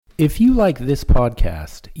If you like this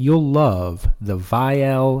podcast, you'll love the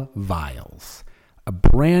Vial Vials, a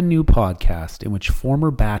brand new podcast in which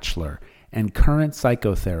former Bachelor and current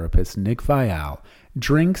psychotherapist Nick Vial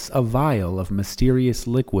drinks a vial of mysterious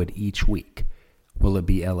liquid each week. Will it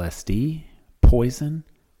be LSD, poison,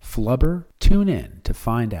 flubber? Tune in to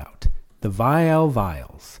find out. The Vial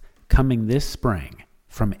Vials, coming this spring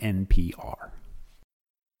from NPR.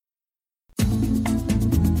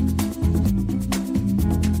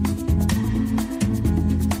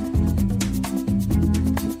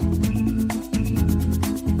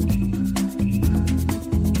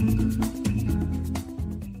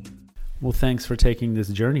 Well, thanks for taking this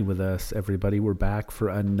journey with us, everybody. We're back for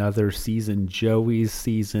another season, Joey's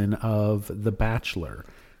season of The Bachelor.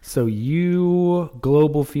 So you,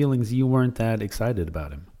 Global Feelings, you weren't that excited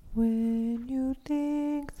about him. When you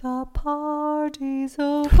think the party's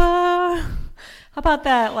over. How about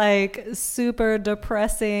that, like, super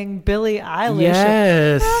depressing Billie Eilish?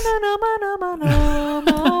 Yes.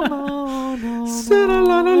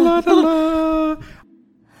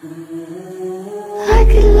 I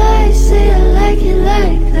could lie, say I like it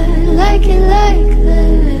like that, like it like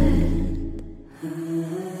that.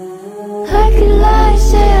 I could lie,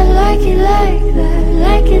 say I like it like that,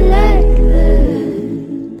 like it like that.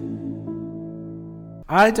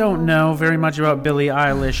 I don't know very much about Billie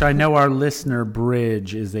Eilish. I know our listener,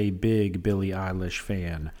 Bridge, is a big Billie Eilish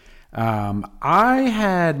fan.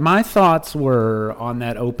 My thoughts were on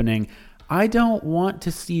that opening, I don't want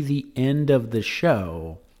to see the end of the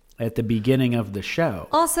show at the beginning of the show.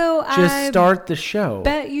 Also, just start the show.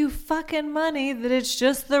 Bet you fucking money that it's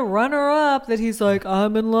just the runner-up that he's like,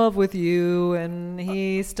 I'm in love with you, and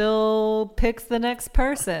he still picks the next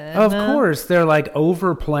person. Of course, they're like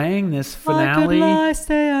overplaying this finale. I could lie,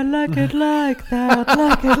 say I like it like that,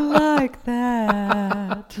 like it like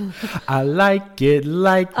that. I like it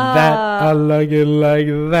like that. I like it like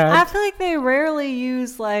that. I feel like they rarely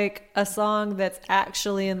use like a song that's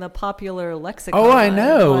actually in the popular lexicon. Oh, I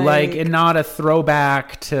know. Like, and not a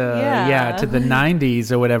throwback to to the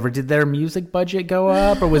 90s or whatever. Did their music budget go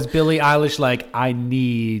up, or was Billie Eilish like, I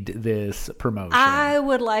need this promotion? I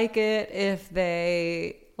would like it if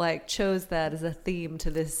they like chose that as a theme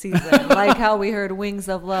to this season, like how we heard Wings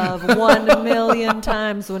of Love 1 million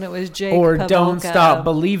times when it was Jake or Pavelka. Don't Stop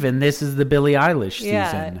Believing. This is the Billie Eilish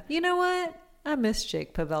season. You know what? I miss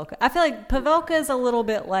Jake Pavelka. I feel like Pavelka is a little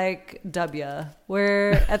bit like W,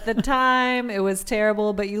 where at the time it was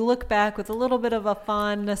terrible, but you look back with a little bit of a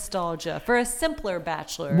fond nostalgia for a simpler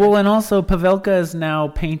Bachelor. Well, and also Pavelka is now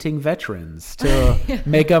painting veterans to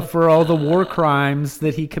make up for all the war crimes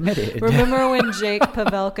that he committed. Remember when Jake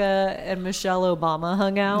Pavelka and Michelle Obama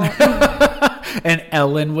hung out? And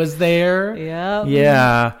Ellen was there. Yep.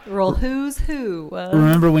 Yeah. Roll who's who.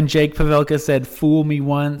 Remember when Jake Pavelka said, "Fool me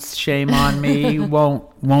once, shame on me,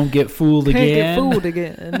 won't get fooled again." Can't get fooled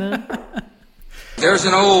again. There's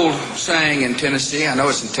an old saying in Tennessee, I know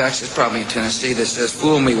it's in Texas, probably in Tennessee, that says,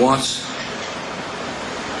 "Fool me once,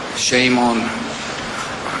 shame on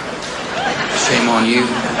you."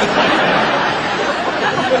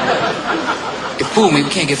 You fool me, we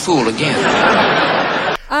can't get fooled again.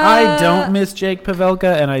 I don't miss Jake Pavelka,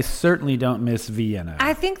 and I certainly don't miss Vienna.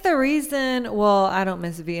 I think the reason, I don't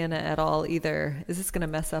miss Vienna at all either. Is this going to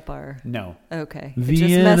mess up our... No. Okay. Vienna it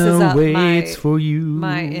just messes up waits for you.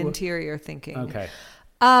 My interior thinking. Okay.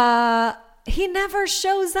 He never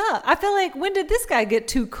shows up. I feel like, when did this guy get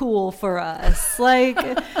too cool for us? Like,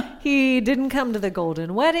 he didn't come to the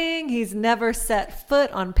Golden Wedding. He's never set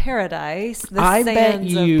foot on Paradise. I bet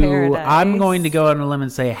you, I'm going to go on a limb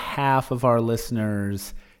and say half of our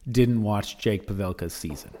listeners didn't watch Jake Pavelka's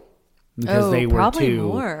season. Because they were probably too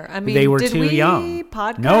more. I mean, they were did too we young.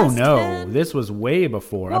 podcast No, then? this was way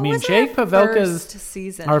before. What I mean, was Jake our Pavelka's first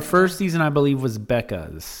season? Our first season, I believe, was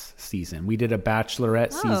Becca's season. We did a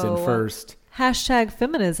Bachelorette season first. Hashtag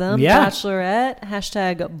feminism. Yeah. Bachelorette.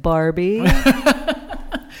 Hashtag Barbie.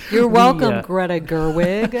 You're welcome, Greta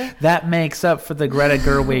Gerwig. That makes up for the Greta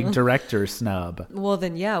Gerwig director snub. Well,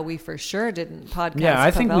 then, we for sure didn't podcast. Yeah,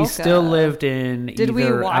 I think we Pavelka. still lived in Did we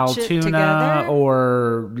either watch it Altoona together?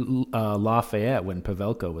 or Lafayette when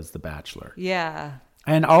Pavelka was the Bachelor. Yeah.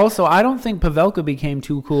 And also, I don't think Pavelka became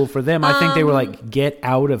too cool for them. I think they were like, get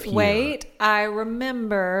out of here. Wait, I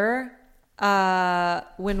remember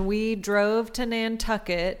when we drove to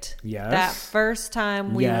Nantucket. Yes. That first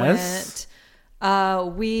time we went.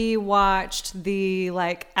 We watched the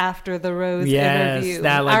after the rose Yes, interview.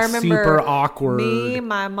 that I remember super awkward. Me,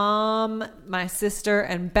 my mom, my sister,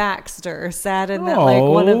 and Baxter sat in that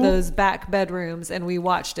one of those back bedrooms, and we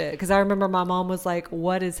watched it because I remember my mom was like,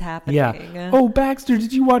 "What is happening?" Yeah. Oh, Baxter,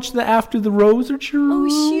 did you watch the After the Rose or Oh,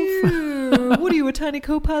 sure. What are you, a tiny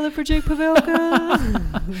co-pilot for Jake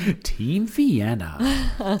Pavelka? Team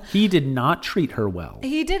Vienna. He did not treat her well.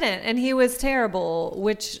 He didn't, and he was terrible,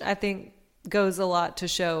 which I think goes a lot to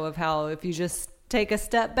show of how if you just take a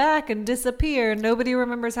step back and disappear, nobody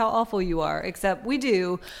remembers how awful you are, except we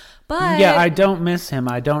do. But Yeah, I don't miss him.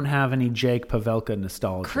 I don't have any Jake Pavelka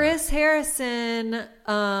nostalgia. Chris Harrison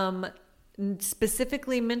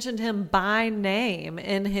specifically mentioned him by name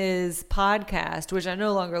in his podcast, which I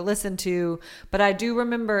no longer listen to, but I do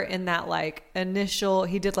remember in that initial,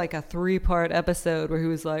 he did a 3-part episode where he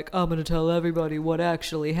was like, I'm going to tell everybody what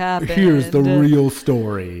actually happened. Here's the real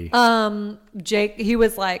story. Jake, he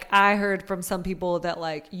was like, I heard from some people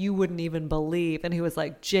that you wouldn't even believe. And he was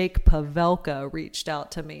like, Jake Pavelka reached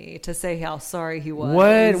out to me to say how sorry he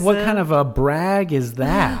was. What kind of a brag is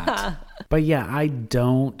that? But yeah, I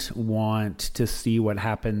don't want to see what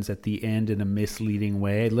happens at the end in a misleading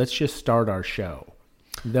way. Let's just start our show.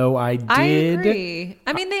 Though I agree.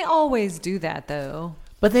 I mean, they always do that though.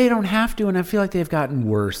 But they don't have to, and I feel like they've gotten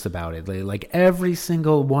worse about it. Every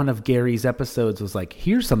single one of Gary's episodes was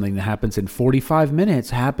here's something that happens in 45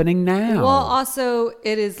 minutes happening now. Well, also,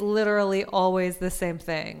 it is literally always the same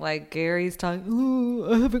thing. Gary's talking,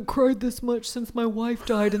 oh, I haven't cried this much since my wife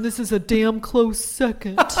died, and this is a damn close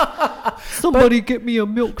second. Somebody get me a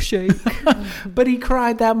milkshake. But he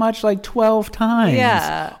cried that much 12 times.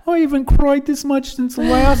 Yeah. I haven't cried this much since the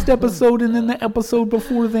last episode, and then the episode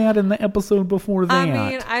before that, and the episode before that. I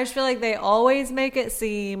mean, I just feel like they always make it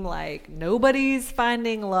seem like nobody's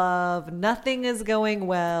finding love, nothing is going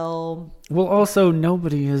well. Well, also,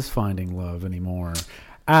 nobody is finding love anymore.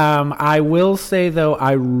 I will say, though,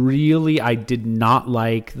 I did not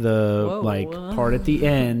like the part at the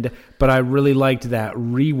end, but I really liked that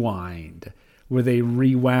rewind where they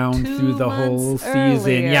rewound 2 through the whole months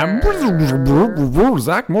season. earlier. Yeah.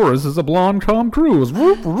 Zach Morris is a blonde Tom Cruise.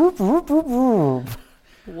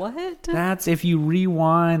 What? That's if you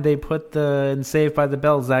rewind, they put in Saved by the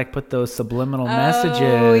Bell, Zach put those subliminal messages.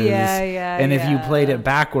 Oh, yeah. And if you played it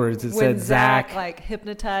backwards, it said Zach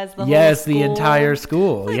hypnotized the whole Yes, school. the entire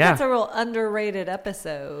school. That's a real underrated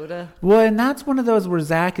episode. Well, and that's one of those where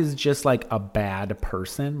Zach is just a bad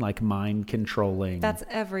person, mind controlling. That's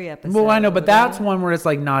every episode. Well, I know, but that's one where it's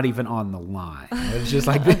not even on the line. It's just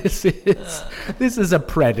this is a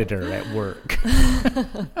predator at work.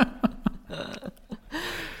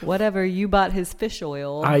 Whatever, you bought his fish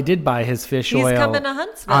oil. I did buy his fish oil. He's coming to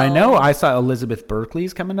Huntsville. I know. I saw Elizabeth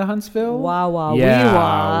Berkley's coming to Huntsville. Wow,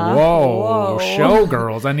 yeah. Whoa.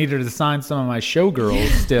 Showgirls. I needed to sign some of my showgirls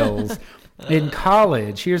stills. In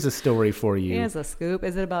college, here's a story for you. Here's a scoop.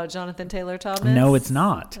 Is it about Jonathan Taylor Thomas? No, it's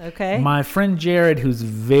not. Okay. My friend Jared, who's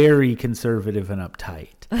very conservative and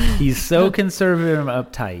uptight. He's so conservative and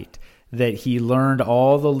uptight that he learned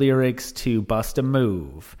all the lyrics to Bust a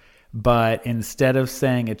Move. But instead of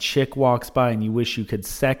saying a chick walks by and you wish you could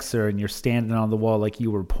sex her and you're standing on the wall like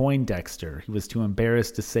you were Poindexter, he was too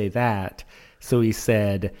embarrassed to say that. So he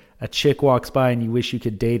said, a chick walks by and you wish you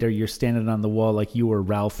could date her, you're standing on the wall like you were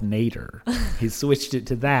Ralph Nader. He switched it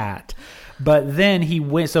to that. But then he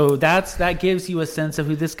went, so that gives you a sense of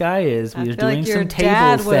who this guy is. We were doing some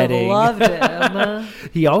table setting. Loved him.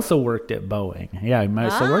 He also worked at Boeing. Yeah, he might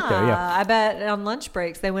have still worked there. Yeah, I bet on lunch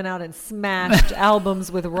breaks they went out and smashed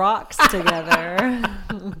albums with rocks together.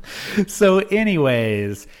 So,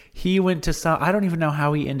 anyways, he went to I don't even know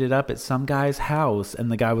how he ended up at some guy's house,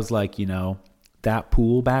 and the guy was like, that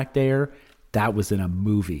pool back there, that was in a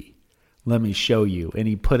movie. Let me show you. And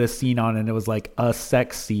he put a scene on, and it was a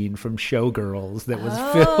sex scene from Showgirls that was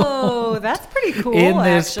filmed. Oh, that's pretty cool. In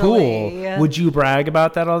this actually. pool. Would you brag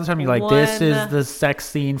about that all the time? You're like, this is the sex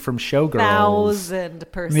scene from Showgirls.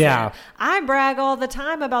 1,000%. Yeah. I brag all the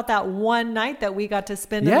time about that one night that we got to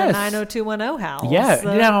spend in the 90210 house. Yeah.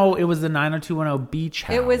 No, it was the 90210 beach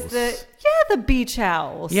house. It was the beach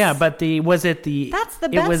house. Yeah, but that's the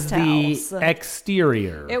best it was house. The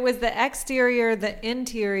exterior. It was the exterior, the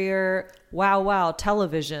interior. Wow,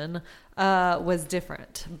 television was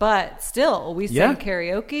different, but still we sang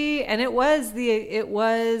karaoke, and it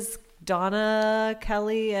was Donna,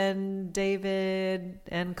 Kelly, and David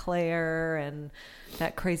and Claire, and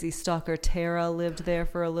that crazy stalker Tara lived there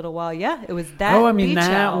for a little while. Yeah, it was that. Oh, I mean, beach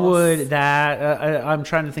that house. would I'm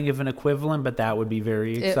trying to think of an equivalent, but that would be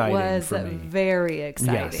very exciting. It was for me. very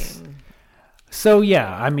exciting. Yes. So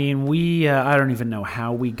yeah, I mean, I don't even know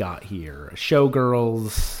how we got here.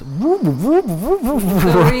 Showgirls.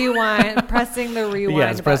 The rewind, pressing the rewind.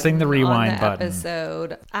 Yes, pressing the rewind on the button.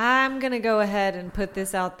 Episode. I'm gonna go ahead and put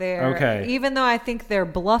this out there. Okay. Even though I think they're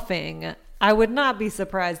bluffing, I would not be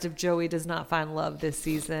surprised if Joey does not find love this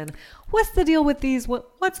season. What's the deal with these?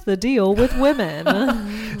 What's the deal with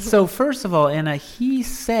women? So first of all, Anna, he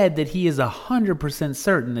said that he is 100%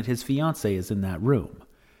 certain that his fiance is in that room.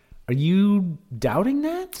 Are you doubting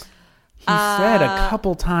that? He said a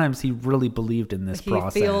couple times he really believed in this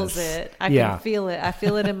process. He feels it. I can feel it. I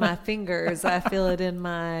feel it in my fingers. I feel it in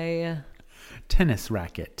my tennis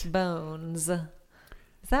racket. Bones. Is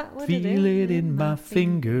that what feel it is? Feel it in my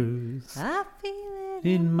fingers. I feel it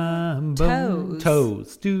in my bones.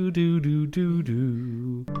 Toes. Do, do, do, do,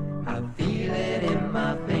 do. I feel it in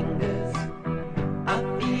my fingers. I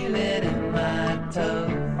feel it in my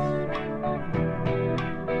toes.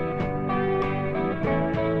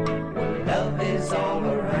 Love is all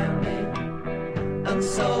around me, and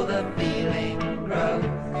so the feeling grows.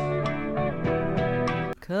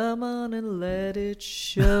 Come on and let it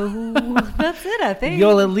show. That's it, I think.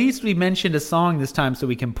 At least we mentioned a song this time so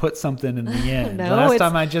we can put something in the end. No, last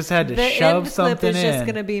time I just had to shove something in. The end clip is just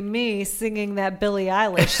going to be me singing that Billie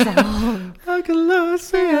Eilish song. I can love,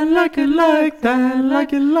 say I like it like that,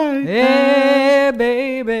 like it like that. Hey,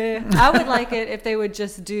 baby. I would like it if they would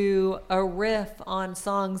just do a riff on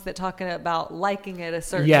songs that talking about liking it a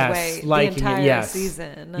certain way the entire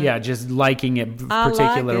season. Yeah, just liking it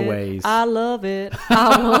particular ways. I love it.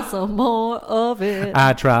 I want some more of it.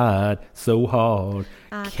 I tried so hard.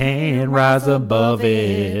 I can't rise above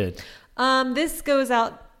it.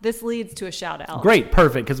 This leads to a shout out. Great,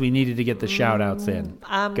 perfect, because we needed to get the shout outs in.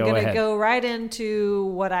 I'm going to go right into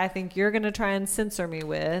what I think you're going to try and censor me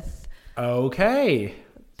with. Okay.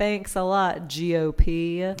 Thanks a lot,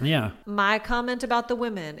 GOP. Yeah. My comment about the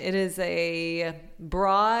women. It is a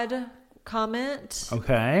broad comment.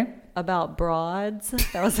 Okay. About broads.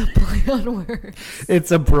 That was a play on words. It's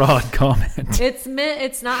a broad comment.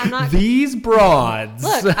 I'm not. These broads.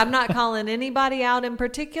 Look, I'm not calling anybody out in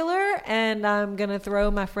particular, and I'm going to throw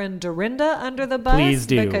my friend Dorinda under the bus. Please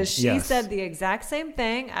do. Because she said the exact same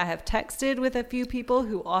thing. I have texted with a few people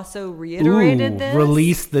who also reiterated this.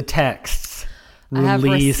 Release the texts. I have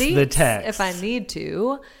receipts if I need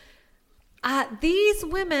to. These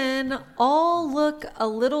women all look a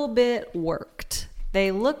little bit worked.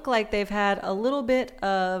 They look like they've had a little bit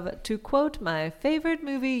of, to quote my favorite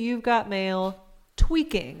movie, You've Got Mail,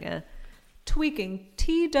 tweaking. Tweaking. Tweaking.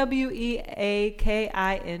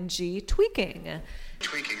 Tweaking.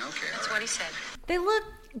 Tweaking, okay. That's what he said.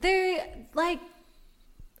 They're like,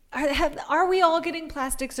 are we all getting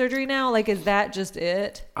plastic surgery now? Like, is that just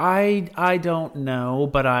it? I don't know,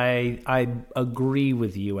 but I agree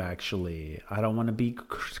with you, actually. I don't want to be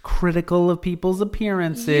critical of people's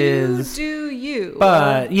appearances. You do you.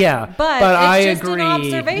 But, yeah. But I it's just agree. an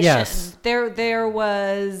observation. Yes. There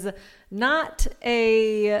was not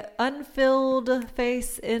a unfilled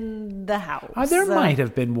face in the house. There might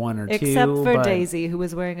have been one or two. Except for Daisy, who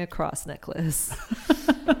was wearing a cross necklace.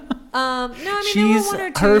 No, I mean, there were one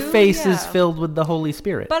or two. Her face is filled with the Holy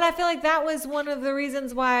Spirit. But I feel like that was one of the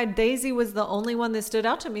reasons why Daisy was the only one that stood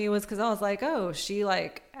out to me, was because I was like, oh, she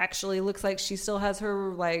actually looks like she still has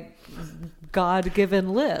her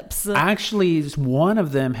God-given lips. Actually, one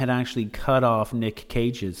of them had actually cut off Nick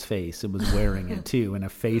Cage's face and was wearing it too in a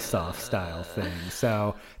face-off style thing.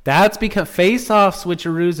 So that's because face-off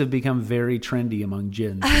switcheroos have become very trendy among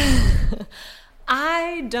Gen Z.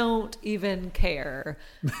 I don't even care.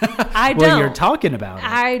 I don't. Well, you're talking about it.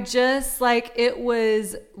 I just it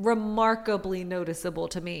was remarkably noticeable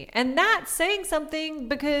to me. And that's saying something,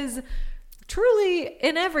 because truly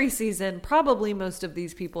in every season, probably most of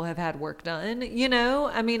these people have had work done.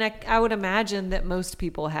 I mean, I would imagine that most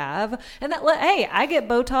people have. And that, hey, I get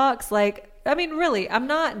Botox. Really,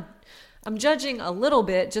 I'm judging a little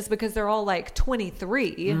bit just because they're all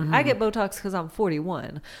 23. Mm-hmm. I get Botox because I'm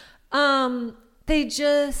 41.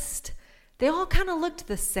 They all kind of looked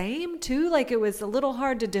the same too. It was a little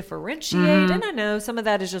hard to differentiate. Mm-hmm. And I know some of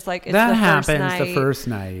that is just it's that the happens first night. The first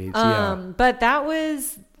night. Yeah. But that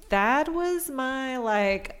was my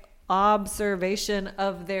observation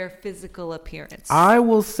of their physical appearance. I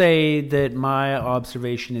will say that my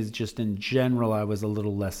observation is just in general, I was a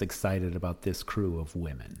little less excited about this crew of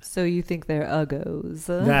women. So you think they're uggos?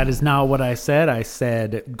 That is not what I said. I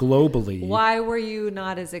said globally. Why were you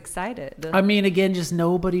not as excited? I mean, again, just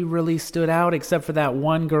nobody really stood out except for that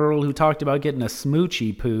one girl who talked about getting a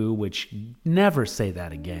smoochy poo, which never say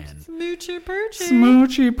that again. Smoochy poochie.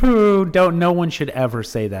 Smoochy poo. No one should ever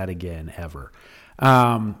say that again, ever.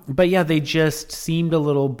 But yeah, they just seemed a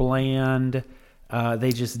little bland.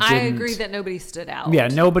 They just didn't. I agree that nobody stood out. Yeah,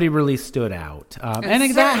 nobody really stood out.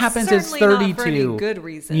 And that happens. It's certainly 32. not for any good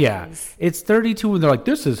reasons. Yeah, it's 32, and they're like,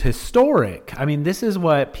 this is historic. I mean, this is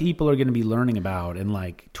what people are going to be learning about in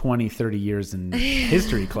like 20, 30 years in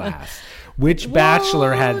history class. Which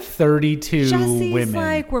bachelor had 32 Jesse's women?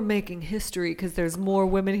 like, we're making history because there's more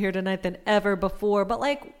women here tonight than ever before. But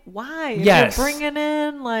like, why? If Yes. you're bringing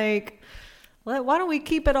in like... Why don't we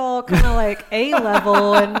keep it all kind of like A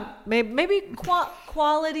level and maybe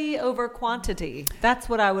quality over quantity? That's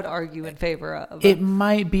what I would argue in favor of. It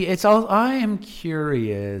might be. It's all. I am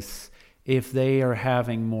curious if they are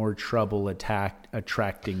having more trouble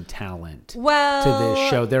attracting talent to this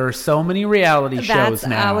show. There are so many reality shows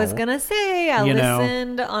now. I was gonna say. I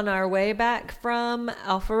listened on our way back from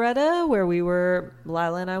Alpharetta, where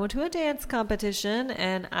Lila and I went to a dance competition,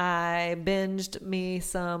 and I binged me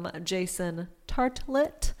some Jason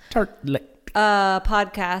Tartlet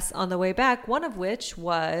podcasts on the way back. One of which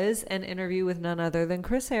was an interview with none other than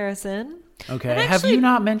Chris Harrison. Okay. Actually, have you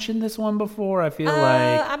not mentioned this one before? I feel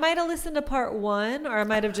like I might have listened to part 1, or I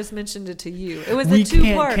might have just mentioned it to you. It was we a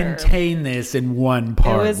two-parter. can't contain this in one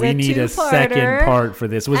part. was We a need a two-parter. second part for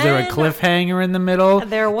this. Was there a And cliffhanger in the middle?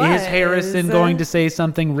 there was. Is Harrison going to say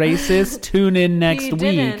something racist? Tune in next He week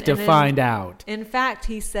didn't, to and find out. In fact,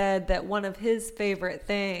 he said that one of his favorite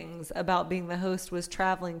things about being the host was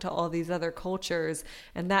traveling to all these other cultures,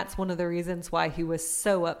 and that's one of the reasons why he was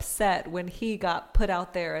so upset when he got put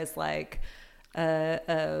out there as like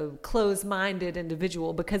a closed-minded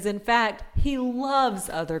individual, because in fact he loves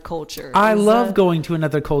other cultures. I love going to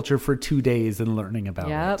another culture for 2 days and learning about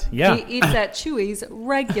it. Yeah. He eats at Chewy's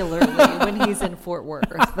regularly when he's in Fort Worth.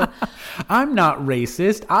 I'm not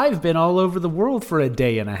racist. I've been all over the world for a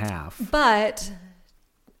day and a half. But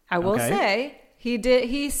I will Okay. say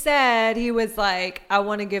he said he was like, I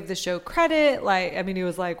want to give the show credit. Like, I mean, he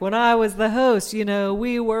was like, when I was the host,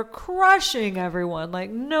 we were crushing everyone. Like,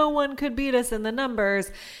 no one could beat us in the numbers.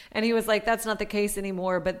 And he was like, that's not the case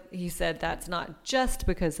anymore. But he said that's not just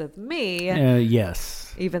because of me.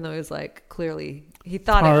 Yes. Even though he was like, clearly he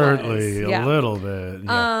thought Partly, it was. Yeah. a little bit.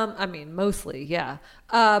 Yeah. I mean, mostly, yeah.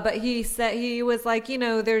 But he said, he was like,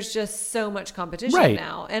 there's just so much competition Right.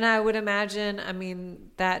 now. And I would imagine, I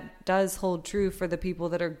mean, that does hold true for the people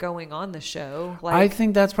that are going on the show. Like, I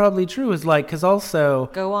think that's probably true. Is like, because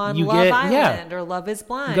also go on you Love get, Island or Love is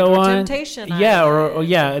Blind go or on Temptation yeah, Island. or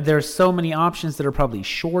yeah. There's so many options that are probably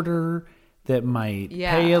shorter that might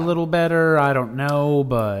pay a little better. I don't know,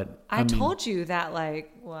 but I told you that,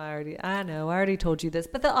 like, well, I already told you this,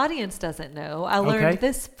 but the audience doesn't know. I learned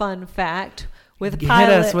this fun fact with Pilot.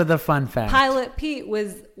 Hit us with a fun fact. Pilot Pete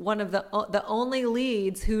was one of the only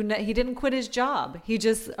leads who he didn't quit his job. He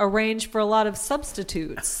just arranged for a lot of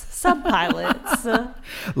substitutes, subpilots. A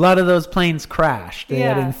lot of those planes crashed. They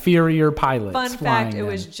had inferior pilots. Fun flying fact: it them.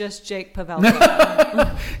 was just Jake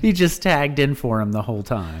Pavelka. He just tagged in for him the whole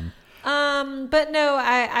time. But no,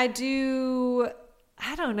 I do.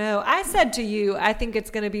 I don't know. I said to you, I think it's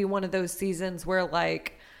going to be one of those seasons where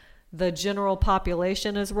like the general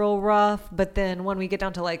population is real rough, but then when we get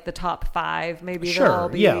down to like the top 5, maybe they'll all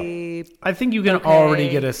be. Yeah. I think you can already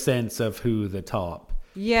get a sense of who the top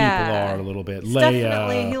people are a little bit. Leia,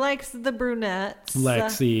 definitely, he likes the brunettes.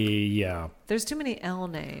 Lexi, yeah. There's too many L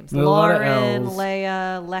names. A lot of Lauren, Ls.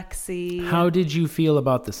 Leia, Lexi. How did you feel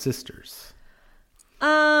about the sisters?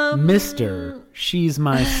 Mister, she's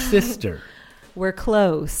my sister. We're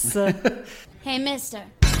close. Hey, mister.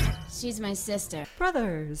 She's my sister.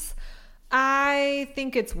 Brothers. I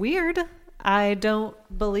think it's weird. I don't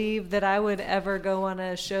believe that I would ever go on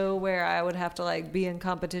a show where I would have to like be in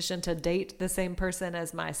competition to date the same person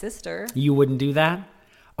as my sister. You wouldn't do that?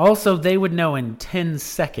 Also, they would know in 10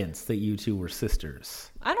 seconds that you two were sisters.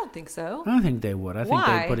 I don't think so. I think they would. I think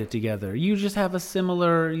Why? they'd put it together. You just have a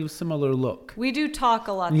similar look. We do talk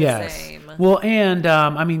a lot the same. Well, and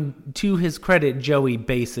I mean, to his credit, Joey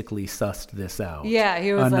basically sussed this out. Yeah,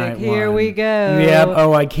 he was on like, night "Here one. we go." Yep.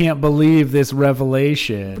 Oh, I can't believe this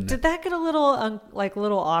revelation. Did that get a little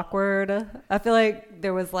little awkward? I feel like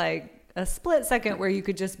there was like a split second where you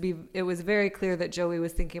could just be. It was very clear that Joey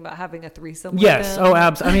was thinking about having a threesome. Yes. With him. Oh,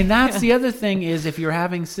 absolutely. I mean, that's the other thing is if you're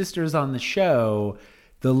having sisters on the show,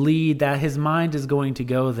 the lead that his mind is going to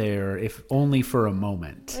go there, if only for a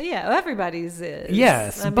moment. Yeah, everybody's is.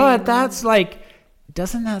 Yes, I but mean, that's like,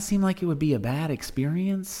 doesn't that seem like it would be a bad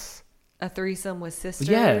experience? a threesome with sisters.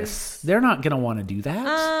 Yes, they're not going to want to do that.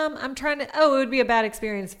 I'm trying to. Oh, it would be a bad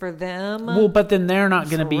experience for them. Well, but then they're not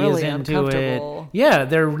going to It's be really as into it. uncomfortable. Yeah,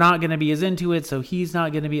 they're not going to be as into it, so he's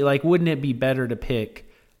not going to be like, wouldn't it be better to pick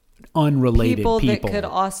unrelated people people. that could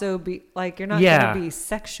also be like, you're not Yeah. going to be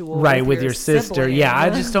sexual Right, with your sister. sibling. Yeah, I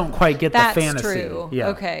just don't quite get That's the fantasy. true. Yeah.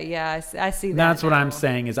 Okay, yeah, I see that. That's what now. I'm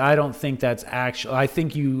saying is I don't think that's actually. I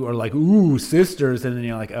think you are like, ooh, sisters, and then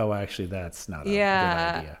you're like, oh, actually, that's not a good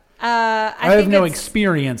idea. I I have think no it's-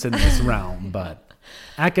 experience in this realm, but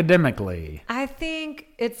academically, I think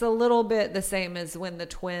it's a little bit the same as when the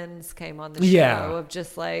twins came on the show. Yeah. Of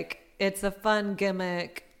just like, it's a fun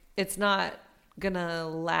gimmick. It's not gonna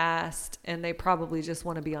last, and they probably just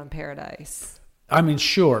want to be on Paradise. I mean,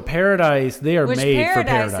 sure, Paradise, they are Which made for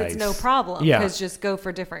Paradise, Paradise. it's no problem. Yeah. Because just go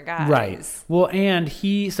for different guys. Right. Well, and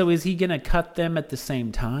so is he going to cut them at the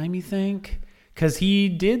same time, you think? Because he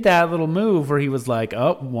did that little move where he was like,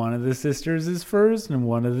 oh, one of the sisters is first and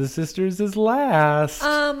one of the sisters is last.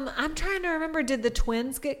 I'm trying to remember, did the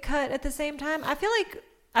twins get cut at the same time? I feel like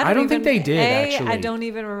I don't think they did, actually. I don't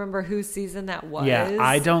even remember whose season that was. Yeah,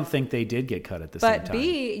 I don't think they did get cut at the same But time.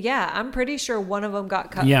 B, yeah, I'm pretty sure one of them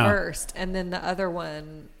got cut Yeah. first, and then the other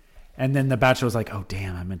one. And then the Bachelor was like, oh,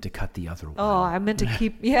 damn, I meant to cut the other one. Oh, I meant to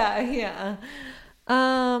keep. Yeah.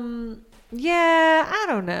 Yeah, I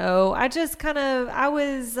don't know. I just kind of,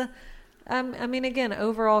 I mean, again,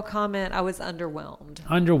 overall comment, I was underwhelmed.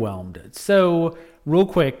 Underwhelmed. So, real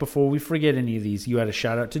quick, before we forget any of these, you had a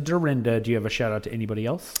shout out to Dorinda. Do you have a shout out to anybody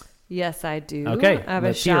else? Yes, I do. Okay, I have a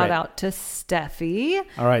let's hear shout it. out to Steffi.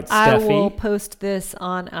 All right, I Steffi. will post this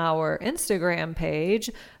on our Instagram page,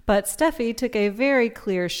 but Steffi took a very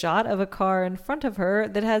clear shot of a car in front of her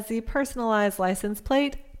that has the personalized license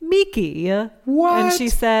plate Miki. What? And she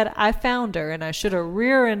said, I found her and I should have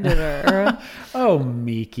rear-ended her. Oh,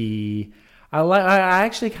 Miki. I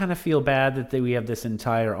actually kind of feel bad that we have this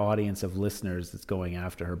entire audience of listeners that's going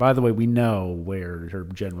after her. By the way, we know where her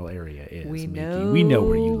general area is. We Miki. know We know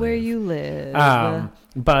where you live.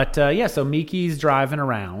 live. So Miki's driving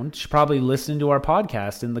around. She's probably listening to our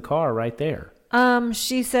podcast in the car right there.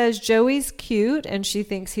 She says Joey's cute and she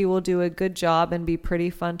thinks he will do a good job and be pretty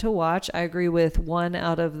fun to watch. I agree with 1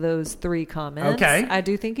 out of those 3 comments. Okay. I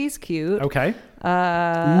do think he's cute. Okay.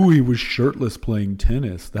 Ooh, he was shirtless playing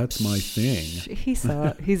tennis. That's my thing. He's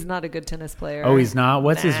not a good tennis player. Oh, he's not?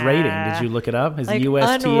 What's his rating? Nah. Did you look it up? His Like,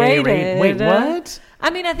 USTA unrated. rating? Wait, what? I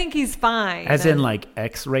mean, I think he's fine. As in like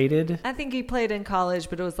X-rated? I think he played in college,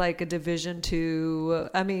 but it was like a Division II.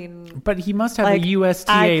 I mean, But he must have like, a I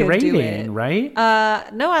USTA could do rating, it. right?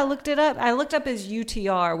 no, I looked it up. I looked up his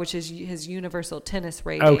UTR, which is his Universal Tennis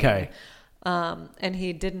Rating. Okay. And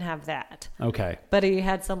he didn't have that. Okay. But he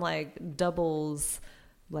had some like doubles,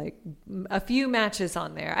 like a few matches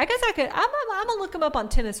on there. I guess I could. I'm gonna look him up on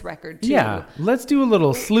Tennis Record too. Yeah, let's do a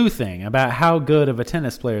little sleuthing about how good of a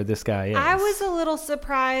tennis player this guy is. I was a little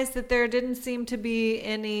surprised that there didn't seem to be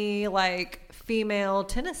any like female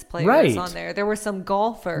tennis players Right. on there. There were some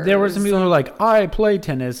golfers. There were some people who were like, I play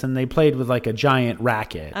tennis, and they played with like a giant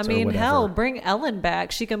racket. I or mean, whatever. hell, bring Ellen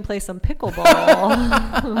back. She can play some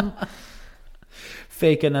pickleball.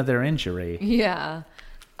 Fake another injury. Yeah.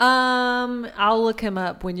 I'll look him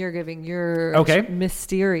up when you're giving your Okay.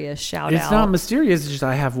 mysterious shout It's out. not mysterious. It's just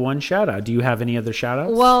I have one shout out. Do you have any other shout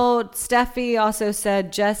outs? Well, Steffi also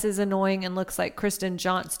said Jess is annoying and looks like Kristen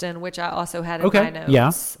Johnston, which I also had in Okay. my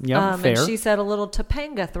notes. Yeah, fair. And she said a little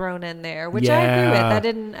Topanga thrown in there, which I agree with. Yeah. I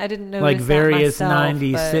didn't notice like that various myself,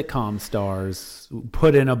 90s but- sitcom stars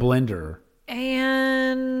put in a blender.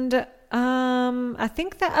 And I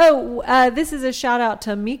think that this is a shout out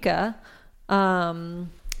to Mika,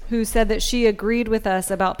 who said that she agreed with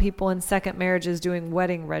us about people in second marriages doing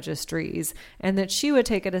wedding registries, and that she would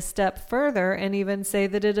take it a step further and even say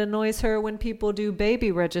that it annoys her when people do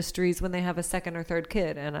baby registries when they have a second or third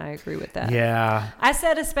kid. And I agree with that. Yeah. I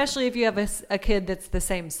said especially if you have a kid that's the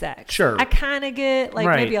same sex. Sure. I kind of get like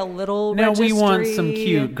Right. maybe a little No, registry. we want some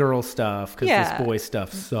cute girl stuff because Yeah. this boy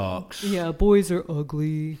stuff sucks. Yeah, boys are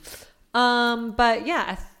ugly. But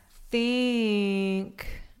yeah,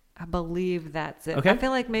 I believe that's it. Okay. I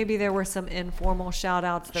feel like maybe there were some informal shout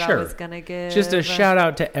outs that Sure. I was going to give. Just a shout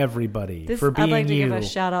out to everybody for being I'd like to you. give a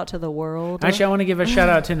shout out to the world. Actually, I want to give a shout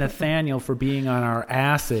out to Nathaniel for being on our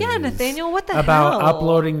asses. Yeah, Nathaniel, what the about hell?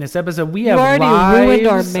 uploading this episode. We You have already ruined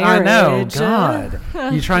our lives. I know, marriage. God,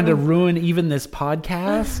 you're trying to ruin even this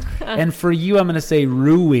podcast. And for you, I'm going to say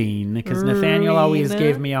ruin because Nathaniel always Ruin.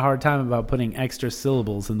 gave me a hard time about putting extra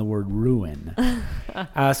syllables in the word ruin.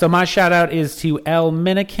 So my shout out is to El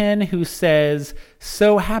Minikin, who says,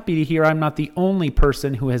 so happy to hear I'm not the only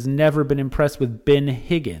person who has never been impressed with Ben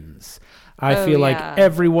Higgins. I Oh, feel like yeah.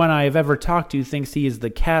 everyone I have ever talked to thinks he is the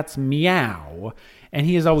cat's meow, and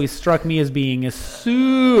he has always struck me as being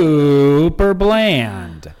super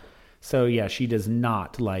bland. So yeah, she does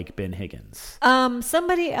not like Ben Higgins.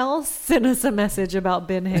 Somebody else sent us a message about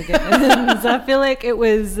Ben Higgins. I feel like it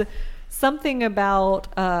was something about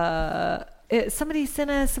somebody sent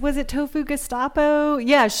us, was it Tofu Gestapo?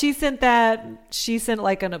 Yeah, she sent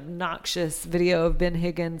like an obnoxious video of Ben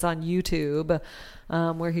Higgins on YouTube,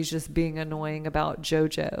 where he's just being annoying about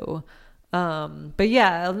JoJo. But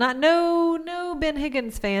yeah, no Ben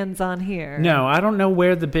Higgins fans on here. No, I don't know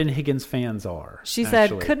where the Ben Higgins fans are. She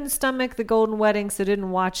actually said, couldn't stomach the Golden Wedding, so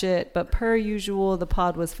didn't watch it. But per usual, the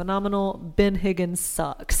pod was phenomenal. Ben Higgins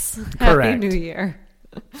sucks. Correct. Happy New Year.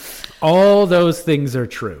 All those things are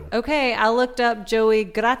true. Okay, I looked up Joey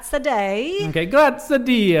Graziadei Okay, grazie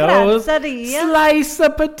Dio. Slice a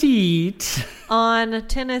petite. on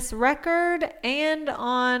Tennis Record and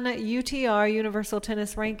on UTR, Universal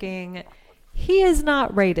Tennis Ranking. He is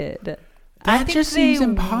not rated. That just seems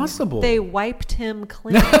impossible. They wiped him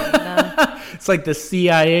clean. It's like the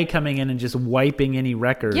CIA coming in and just wiping any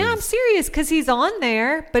records. Yeah, I'm serious, because he's on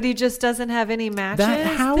there, but he just doesn't have any matches.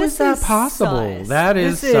 How is that possible? Sus. That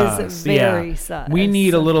is this sus. is very sus. We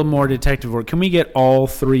need a little more detective work. Can we get all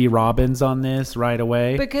 3 Robins on this right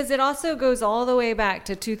away? Because it also goes all the way back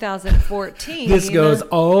to 2014. This goes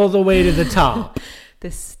all the way to the top.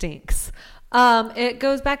 This stinks. It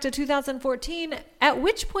goes back to 2014, at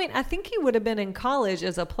which point I think he would have been in college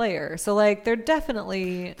as a player. So, like, there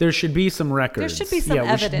should be some records. There should be some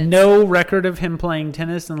evidence. No record of him playing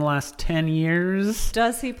tennis in the last 10 years.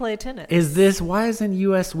 Does he play tennis? Why isn't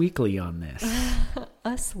US Weekly on this?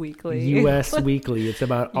 Us Weekly. US Weekly. It's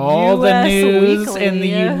about all the news Weekly. in the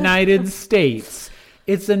United States.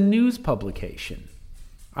 It's a news publication.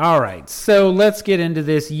 All right, so let's get into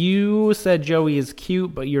this. You said Joey is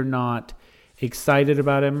cute, but you're not excited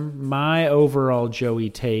about him. My overall Joey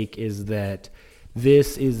take is that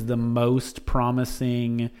this is the most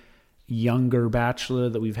promising younger bachelor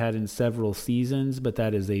that we've had in several seasons, but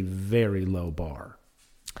that is a very low bar.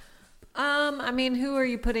 I mean, who are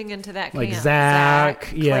you putting into that camp? Like Zach,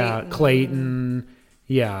 Clayton. Clayton.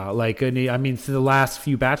 Yeah, like, I mean, for the last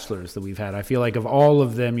few bachelors that we've had, I feel like of all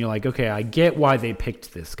of them, you're like, okay, I get why they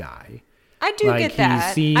picked this guy. I do Like, get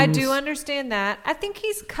that. he I seems- do understand that. I think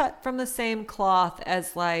he's cut from the same cloth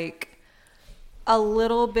as, like, a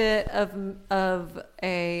little bit of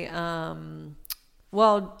a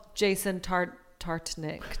Jason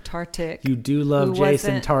Tartick. You do love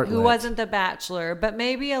Jason Tartlet. Who wasn't the Bachelor, but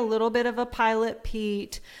maybe a little bit of a Pilot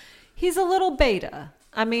Pete. He's a little beta.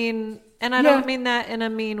 I mean, and I don't mean that in a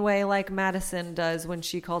mean way like Madison does when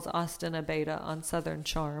she calls Austin a beta on Southern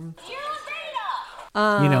Charm.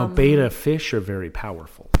 Beta fish are very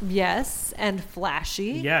powerful. Yes, and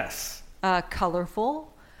flashy. Yes.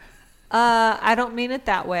 Colorful. I don't mean it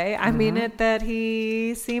that way. I mean it that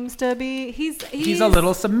he seems to be. He's a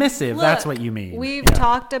little submissive. Look, That's what you mean. We've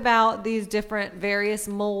talked about these different various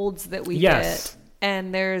molds that we get,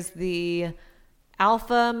 and there's the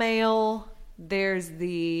alpha male. There's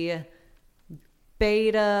the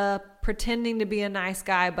beta pretending to be a nice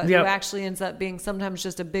guy, but who actually ends up being sometimes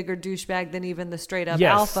just a bigger douchebag than even the straight up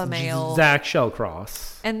alpha male. Zach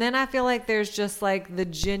Shellcross. And then I feel like there's just like the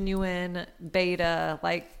genuine beta,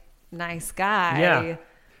 like nice guy. Yeah.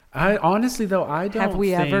 I honestly though, I don't Have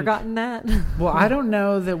we ever think- gotten that? Well, I don't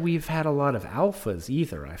know that we've had a lot of alphas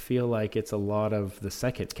either. I feel like it's a lot of the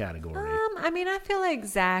second category. I mean, I feel like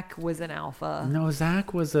Zach was an alpha. No,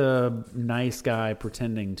 Zach was a nice guy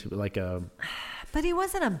pretending to like a. But he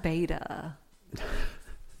wasn't a beta.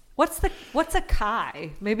 What's a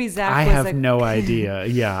Kai? Maybe Zach I was have no idea.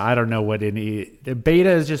 Yeah, I don't know what any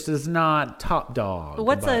beta is not top dog.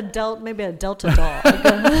 What's but- maybe a delta dog?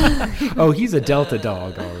 Oh, he's a delta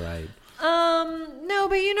dog, all right. No,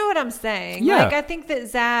 but you know what I'm saying. Yeah. Like I think that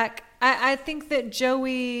Zach, I think that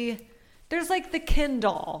Joey, there's like the Ken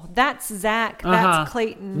doll. That's Zach, that's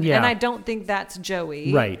Clayton, Yeah. and I don't think that's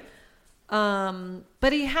Joey. Right.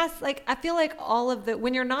 But he has like, I feel like all of the,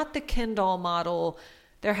 when you're not the Ken doll model,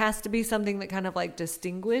 there has to be something that kind of like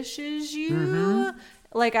distinguishes you. Mm-hmm.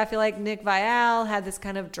 Like I feel like Nick Viall had this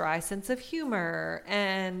kind of dry sense of humor,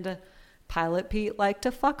 and Pilot Pete liked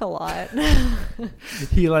to fuck a lot.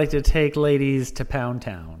 He liked to take ladies to Pound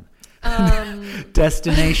Town.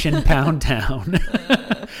 Destination Pound Town.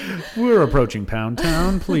 We're approaching Pound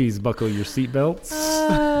Town. Please buckle your seatbelts.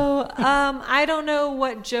 I don't know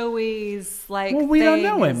what Joey's like. Well, we don't thing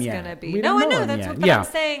know him is yet. Gonna be. We No, don't I know know him that's yet. what Yeah. I'm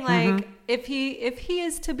saying. Like if he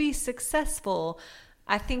is to be successful,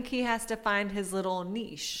 I think he has to find his little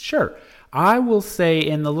niche. Sure. I will say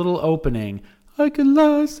in the little opening, I can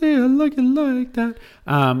lie, say I like it like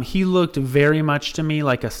that. He looked very much to me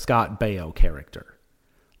like a Scott Baio character.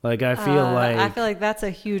 Like I feel I feel like that's a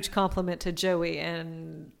huge compliment to Joey,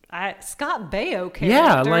 and Scott Baio character.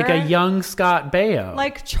 Yeah, like a young Scott Baio.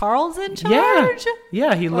 Like Charles in Charge?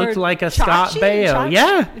 Yeah, he looked Or like a Scott Chachi? Baio.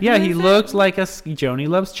 Chachi? Yeah, Who he is it? looked like a Joni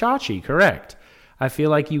Loves Chachi, correct. I feel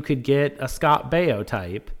like you could get a Scott Baio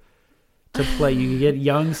type to play. You could get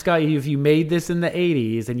young Scott. If you made this in the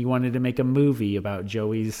 80s and you wanted to make a movie about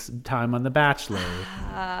Joey's time on The Bachelor,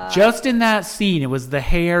 just in that scene, it was the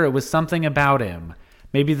hair, it was something about him.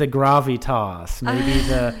 Maybe the gravitas, maybe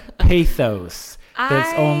the pathos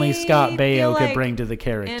that's only Scott I Baio feel could like bring to the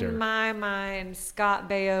character. In my mind, Scott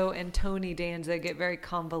Baio and Tony Danza get very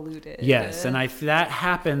convoluted. Yes, and that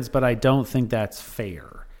happens, but I don't think that's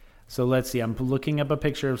fair. So let's see. I'm looking up a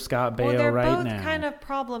picture of Scott Baio Well, they're right both now. kind of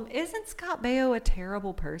problem. Isn't Scott Baio a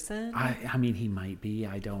terrible person? I mean, he might be.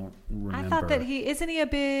 I don't remember. I thought that isn't he a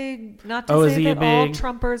big, not to Oh, is say he a that all big-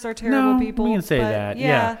 Trumpers are terrible No, people. we can say but that,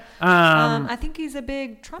 Yeah. yeah. I think he's a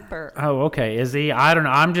big Trumper. Oh, okay. Is he? I don't know.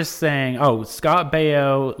 I'm just saying. Oh, Scott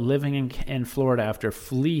Baio living in Florida after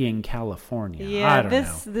fleeing California. Yeah, I don't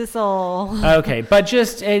know. this all. Okay, but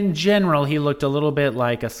just in general, he looked a little bit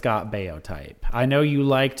like a Scott Baio type. I know you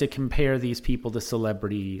like to compare these people to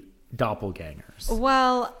celebrity doppelgangers.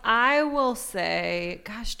 Well, I will say,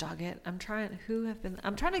 gosh dog it, I'm trying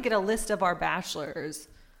to get a list of our bachelors.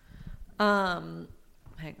 Hang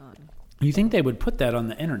on. You think they would put that on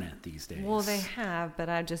the internet these days? Well, they have, but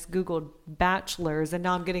I just Googled bachelors and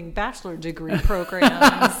now I'm getting bachelor degree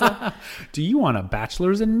programs. Do you want a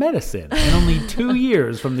bachelor's in medicine in only 2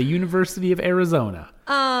 years from the University of Arizona?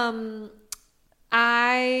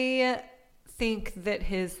 I think that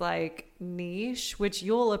his like niche, which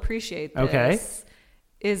you'll appreciate this, Okay.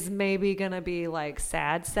 is maybe going to be like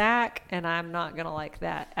sad sack, and I'm not going to like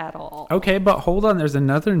that at all. Okay, but hold on. There's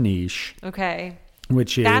another niche, Okay.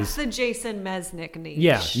 which is... That's the Jason Mesnick niche.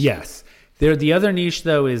 Yeah, yes. The other niche,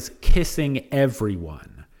 though, is kissing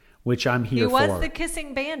everyone, which I'm here He for. was the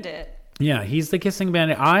kissing bandit. Yeah, he's the kissing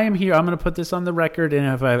bandit. I am here. I'm going to put this on the record, and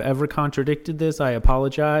if I've ever contradicted this, I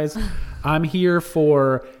apologize. I'm here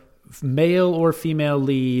for male or female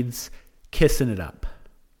leads kissing it up.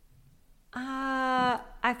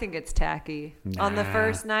 I think it's tacky. On the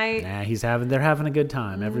first night. Nah, they're having a good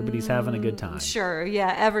time. Everybody's having a good time. Sure,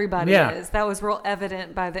 yeah, everybody Yeah. is. That was real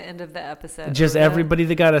evident by the end of the episode. Just everybody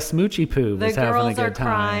that got a smoochy poo The was having a girls good are time.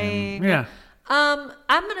 crying. Yeah.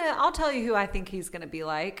 I'll tell you who I think he's gonna be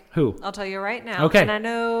like. Who? I'll tell you right now. Okay. And I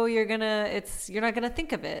know you're not gonna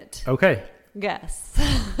think of it. Okay. Guess.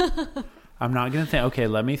 I'm not going to think. Okay,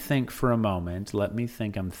 let me think for a moment. Let me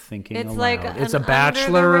think. I'm thinking It's aloud. like It's an a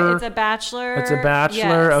bachelor. It's a bachelor. It's a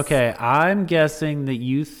bachelor. Yes. Okay, I'm guessing that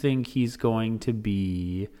you think he's going to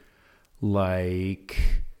be like,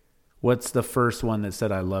 what's the first one that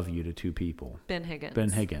said "I love you" to two people? Ben Higgins. Ben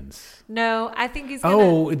Higgins. No, I think he's gonna.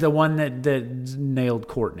 Oh, the one that nailed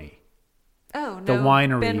Courtney. Oh no. The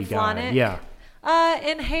winery Ben guy. Flonick. Yeah.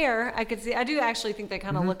 In hair, I could see. I do actually think they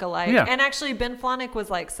kind of look alike. Yeah. And actually, Ben Flonick was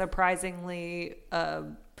like surprisingly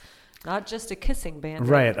not just a kissing bandit.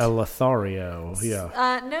 Right, a Lothario.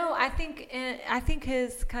 Yeah. No, I think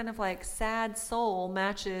his kind of like sad soul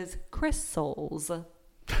matches Chris Soul's. How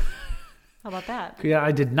about that? Yeah,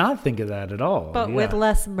 I did not think of that at all. But Yeah. with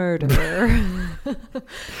less murder.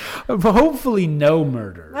 But hopefully no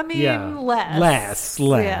murder. I mean, yeah. less.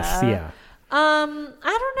 Yeah. I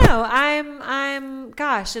don't know.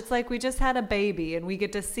 Gosh, it's like we just had a baby and we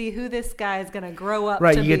get to see who this guy is going to grow up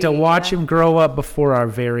Right, to you get to be. watch him grow up before our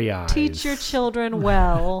very eyes. Teach your children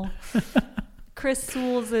well. Chris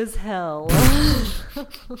Sewell's is hell.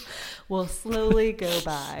 Will slowly go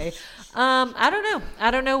by. I don't know. I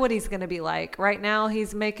don't know what he's going to be like. Right now,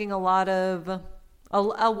 he's making a lot of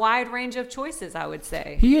a wide range of choices, I would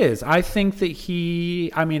say. He is. I think that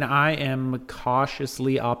I am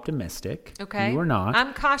cautiously optimistic. Okay. You are not.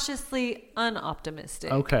 I'm cautiously unoptimistic.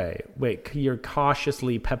 Okay. Wait, you're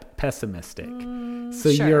cautiously pessimistic.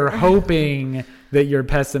 So sure. you're hoping that your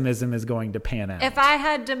pessimism is going to pan out. If I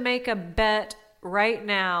had to make a bet right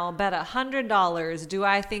now, bet $100, do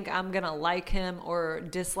I think I'm going to like him or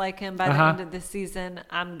dislike him by the end of the season?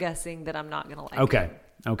 I'm guessing that I'm not going to like him.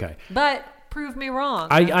 Okay. But prove me wrong.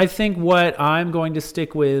 I think what I'm going to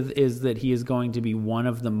stick with is that he is going to be one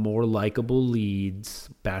of the more likable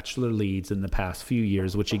bachelor leads in the past few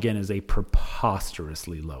years, which again is a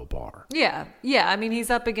preposterously low bar. Yeah. I mean, he's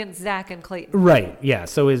up against Zach and Clayton. Right. Yeah.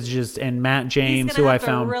 So it's just, and Matt He's James, gonna who I have to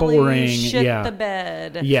found really boring. Shit Yeah. the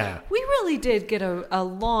bed. Yeah. We really did get a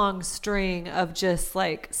long string of just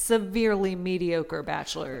like severely mediocre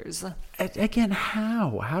bachelors. Again,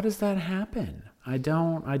 how? How does that happen? I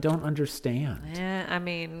don't understand. I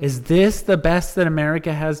mean, Is this the best that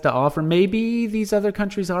America has to offer? Maybe these other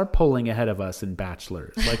countries are pulling ahead of us in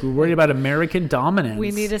bachelors. Like, we're worried about American dominance. we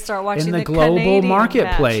need to start watching in the the global Canadian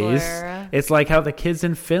marketplace. Bachelor. It's like how the kids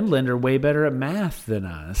in Finland are way better at math than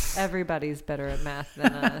us. Everybody's better at math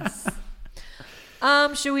than us.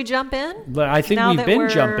 Should we jump in? But I think Now we've that been we're-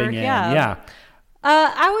 jumping in. Yeah.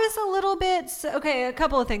 I was a little bit a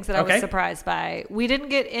couple of things that I Okay. was surprised by. We didn't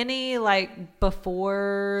get any like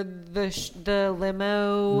before the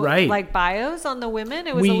limo Right. like bios on the women.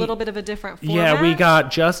 It was a little bit of a different format. Yeah, we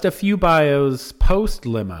got just a few bios post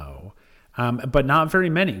limo, but not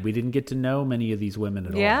very many. We didn't get to know many of these women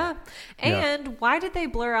at all. Yeah. Yeah. And why did they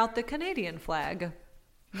blur out the Canadian flag?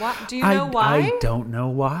 What do you know why? I don't know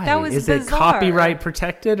why. That was Is it bizarre. copyright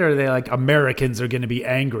protected, or are they like, Americans are going to be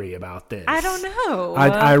angry about this? I don't know.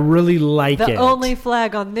 I really like the it. only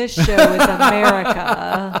flag on this show is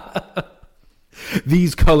America.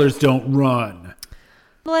 These colors don't run.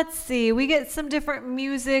 Let's see. We get some different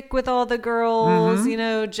music with all the girls. Mm-hmm. You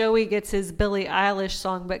know, Joey gets his Billie Eilish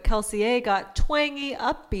song, but Kelsey A got twangy,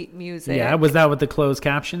 upbeat music. Yeah, was that what the closed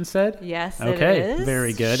caption said? Yes, Okay, it is.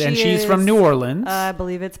 very good. She And she's is, from New Orleans. I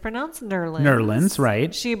believe it's pronounced Nerlens. Nerlens,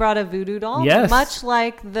 right. She brought a voodoo doll. Yes. Much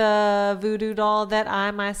like the voodoo doll that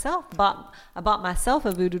I myself bought. I bought myself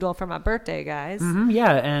a voodoo doll for my birthday, guys.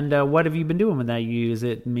 Yeah, and what have you been doing with that? Is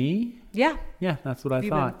it me? Yeah. Yeah, that's what I You've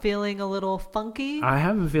thought. been feeling a little funky. I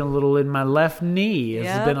have been feeling a little in my left knee. It's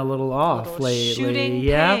Yep. been a little off Little lately. shooting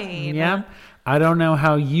Yep, pain. yep. I don't know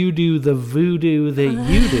how you do the voodoo that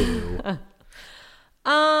you do.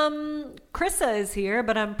 Krissa is here,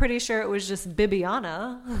 but I'm pretty sure it was just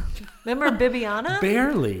Bibiana. Remember Bibiana?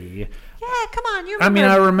 Barely. Yeah, come on. You I remember? mean,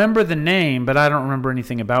 I remember the name, but I don't remember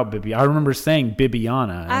anything about Bibi. I remember saying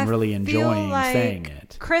Bibiana and really feel enjoying like saying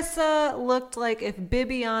it. Krissa looked like if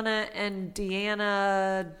Bibiana and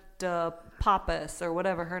Deanna De Pappas or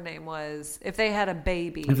whatever her name was, if they had a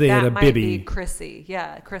baby, If they that had a might Bibi. be Chrissy.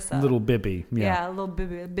 Yeah, Krissa. Little Bibi. yeah, a little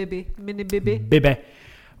Bibi, mini Bibi. Bibi.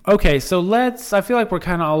 Okay, so I feel like we're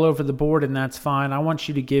kind of all over the board, and that's fine. I want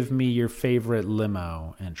you to give me your favorite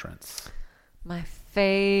limo entrance. My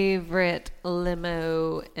favorite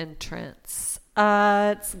limo entrance.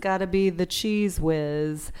 It's got to be the Cheese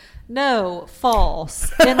Whiz. No,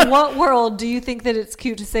 false. In what world do you think that it's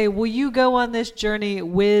cute to say, will you go on this journey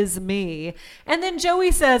with me? And then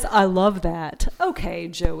Joey says, I love that. Okay,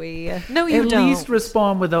 Joey. No, you At don't. least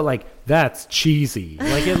respond with that's cheesy.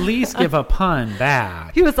 Like, at least give a pun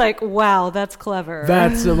back. He was like, wow, that's clever.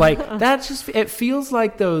 It feels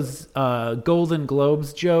like those Golden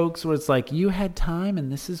Globes jokes where it's like, you had time and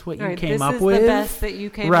this is what you Right, came this up is with. the best that you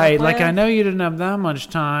came right, up like with. I know you didn't have that much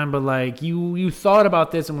time, but like you thought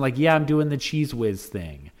about this and were like, yeah, I'm doing the Cheese Whiz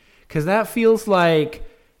thing. Because that feels like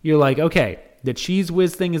you're like, okay, the Cheese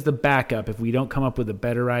Whiz thing is the backup if we don't come up with a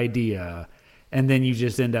better idea. And then you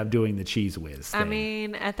just end up doing the Cheese Whiz thing. I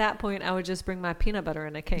mean, at that point, I would just bring my peanut butter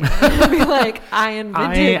in a can. I'd be like, I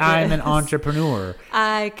invented I'm an this. entrepreneur.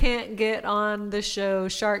 I can't get on the show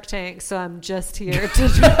Shark Tank, so I'm just here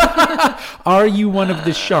to Are you one of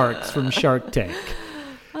the sharks from Shark Tank?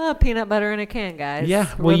 peanut butter in a can, guys.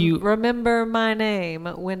 Yeah, well, you- remember my name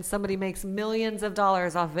when somebody makes millions of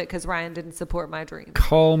dollars off of it because Ryan didn't support my dream.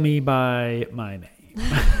 Call me by my name.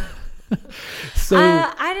 So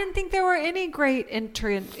I didn't think there were any great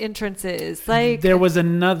entrances. Like there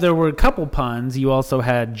were a couple puns. You also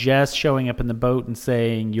had Jess showing up in the boat and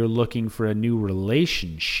saying you're looking for a new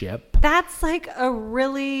relationship. that's like a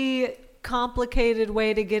really complicated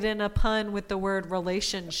way to get in a pun with the word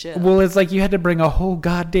relationship. Well, it's like you had to bring a whole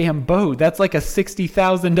goddamn boat. That's like a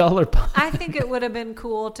 $60,000 pun. I think it would have been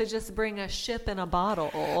cool to just bring a ship in a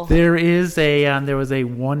bottle. There was a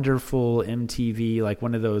wonderful MTV, like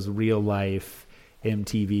one of those real life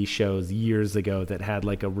MTV shows years ago that had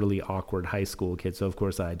like a really awkward high school kid. So of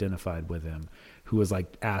course I identified with him, who was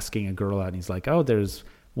like asking a girl out and he's like, oh, there's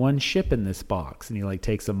one ship in this box. And he like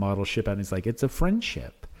takes a model ship out and he's like, it's a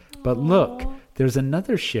friendship. But look, there's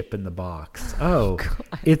another ship in the box. Oh,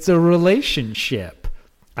 it's a relationship.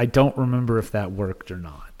 I don't remember if that worked or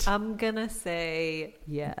not. I'm gonna say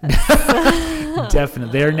yes.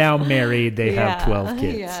 Definitely. They're now married. They have 12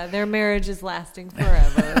 kids. Yeah, their marriage is lasting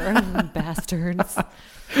forever. Bastards.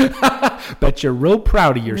 Bet you're real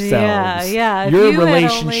proud of yourselves. Yeah. If Your you had only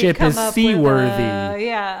relationship come is up with seaworthy.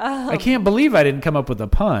 yeah. I can't believe I didn't come up with a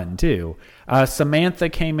pun, too. Samantha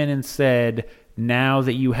came in and said, now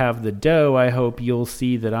that you have the dough, I hope you'll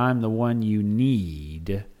see that I'm the one you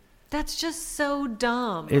need. That's just so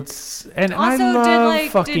dumb. And I Also, love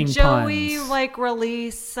fucking did Joey puns.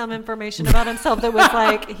 release some information about himself that was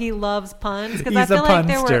like he loves puns? Because I He's a feel like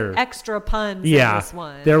there punster. were extra puns in Yeah, this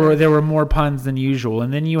one. there were more puns than usual.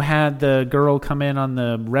 And then you had the girl come in on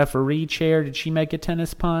the referee chair. Did she make a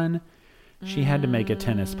tennis pun? She had to make a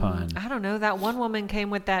tennis pun. I don't know. That one woman came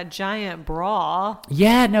with that giant bra.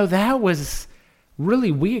 Yeah, no, that was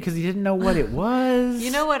really weird because he didn't know what it was.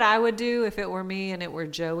 You know what I would do if it were me and it were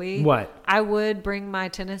Joey? What? I would bring my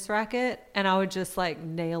tennis racket and I would just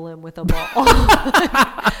nail him with a ball.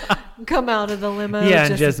 Come out of the limo. Yeah,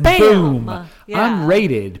 and just bam. boom. Yeah. I'm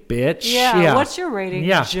rated, bitch. Yeah. What's your rating,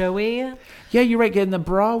 Yeah. Joey? Yeah, you're right. And the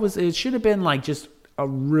bra it should have been just a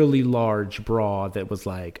really large bra that was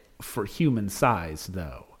for human size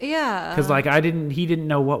though. Yeah. Because he didn't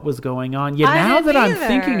know what was going on. Yeah, I now didn't that I'm either.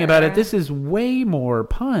 thinking about it, this is way more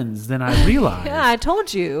puns than I realized. Yeah, I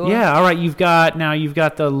told you. Yeah, all right. You've got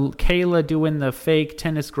the Kayla doing the fake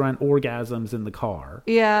tennis grunt orgasms in the car.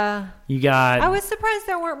 Yeah. You got. I was surprised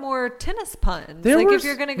there weren't more tennis puns. There if was-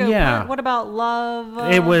 you're gonna go yeah. pun, what about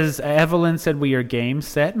love? It was Evelyn said we are game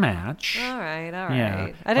set match. All right. Yeah.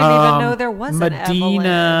 I didn't even know there was an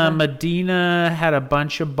Evelyn. Medina had a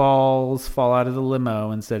bunch of balls fall out of the limo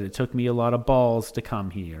and said it took me a lot of balls to come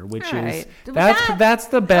here, which All is right. that's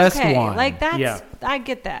the best Okay, one. that's yeah. I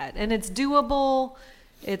get that, and it's doable.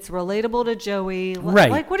 It's relatable to Joey.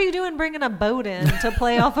 Right. What are you doing bringing a boat in to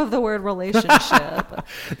play off of the word relationship?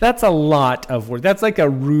 That's a lot of work. That's like a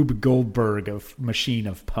Rube Goldberg of machine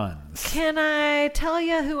of puns. Can I tell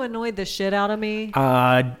you who annoyed the shit out of me?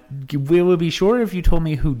 We would be sure if you told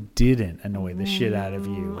me who didn't annoy the shit out of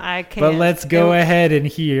you. I can't. But let's go ahead and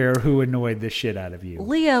hear who annoyed the shit out of you.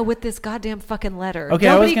 Leah with this goddamn fucking letter. Okay,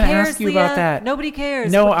 Nobody I was going to cares, ask you Leah. about that. Nobody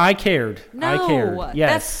cares. No, I cared. No, I cared.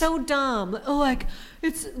 Yes. that's so dumb. Oh,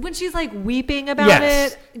 it's when she's weeping about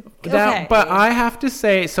Yes. it. Okay. But I have to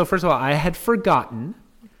say, so first of all, I had forgotten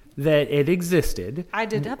that it existed. I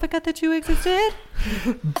forgot that you existed.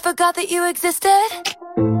 I forgot that you existed.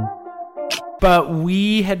 But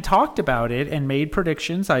we had talked about it and made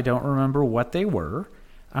predictions. I don't remember what they were.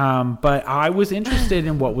 But I was interested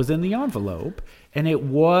in what was in the envelope. And it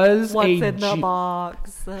was What's in the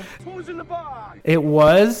box? It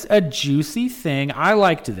was a juicy thing. I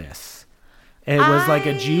liked this. It was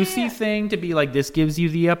a juicy thing to be this gives you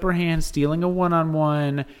the upper hand, stealing a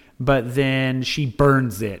one-on-one, but then she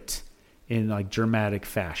burns it in dramatic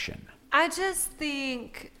fashion. I just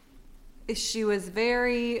think she was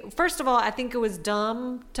first of all, I think it was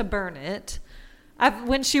dumb to burn it.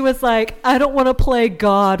 When she was like, I don't want to play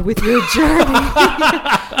God with your journey.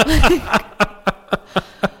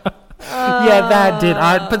 Yeah, that did.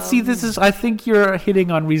 But see, I think you're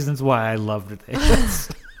hitting on reasons why I loved this.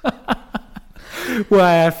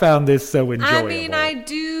 Why I found this so enjoyable. I mean, I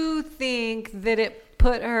do think that it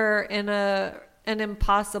put her in an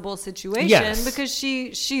impossible situation. Yes. Because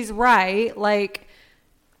she's right.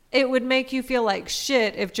 It would make you feel like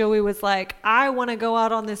shit if Joey was like, I want to go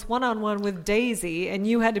out on this one-on-one with Daisy, and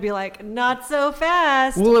you had to be like, not so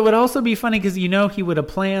fast. Well, it would also be funny because, he would have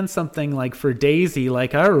planned something for Daisy,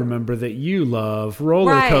 I remember that you love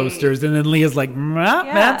roller coasters. And then Leah's like,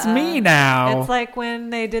 that's me now. It's like when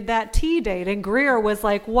they did that tea date and Greer was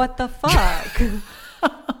like, what the fuck?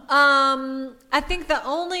 I think the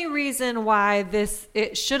only reason why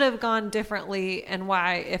it should have gone differently and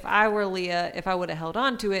why, if I were Leah, if I would have held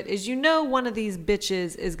on to it, is one of these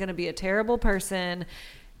bitches is going to be a terrible person,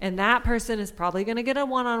 and that person is probably going to get a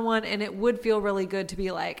one-on-one, and it would feel really good to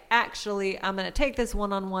be like, actually, I'm going to take this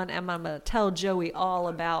one-on-one and I'm going to tell Joey all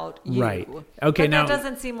about you. Right. Okay, but now that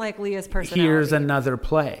doesn't seem like Leah's personality. here's another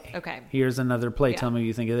play. Okay. Here's another play. Yeah. Tell me what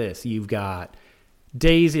you think of this. You've got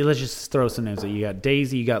Daisy. Let's just throw some names. You got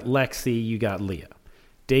Daisy, you got Lexi, you got Leah.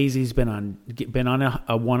 Daisy's been on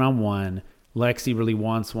a one-on-one. Lexi really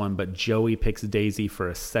wants one, but Joey picks Daisy for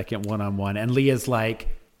a second one-on-one, and Leah's like,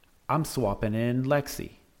 I'm swapping in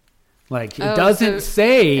Lexi. It doesn't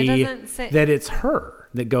say that it's her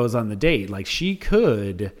that goes on the date. She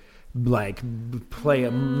could make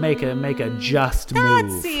a just move.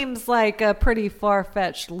 That seems like a pretty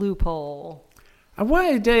far-fetched loophole.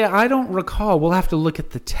 I don't recall. We'll have to look at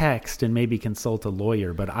the text and maybe consult a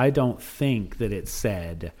lawyer, but I don't think that it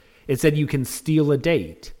said you can steal a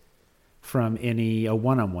date from a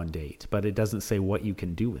one-on-one date, but it doesn't say what you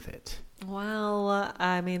can do with it. Well,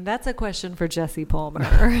 I mean, that's a question for Jesse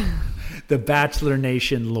Palmer. The Bachelor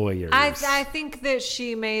Nation lawyers. I think that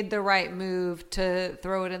she made the right move to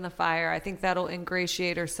throw it in the fire. I think that'll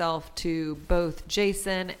ingratiate herself to both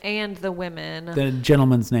Jason and the women. The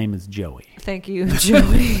gentleman's name is Joey. Thank you,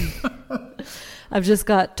 Joey. I've just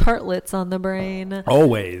got tartlets on the brain.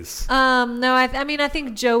 Always. No, I mean, I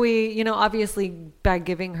think Joey, you know, obviously by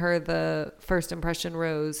giving her the first impression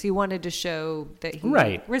rose, he wanted to show that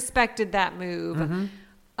he respected that move.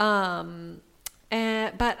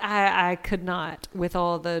 But I could not with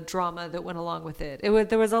all the drama that went along with it.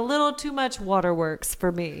 There was a little too much waterworks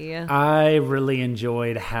for me. I really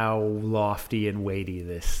enjoyed how lofty and weighty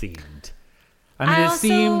this seemed. I mean, it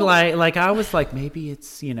seemed like I was like, maybe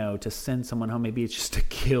it's, you know, to send someone home. Maybe it's just to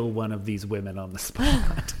kill one of these women on the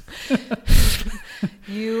spot.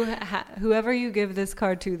 Whoever you give this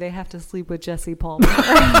card to, they have to sleep with Jesse Palmer.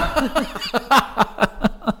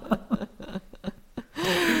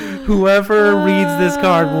 Whoever reads this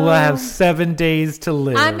card will have 7 days to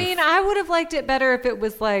live. I mean, I would have liked it better if it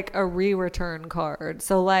was like a re-return card.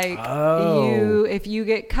 So like if you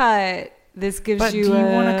get cut, this gives you do you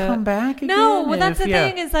want to come back again? No, well, that's the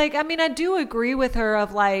thing is like, I mean, I do agree with her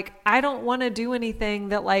of like, I don't want to do anything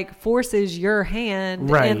that like forces your hand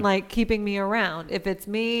in like keeping me around. If it's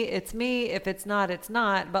me, it's me. If it's not, it's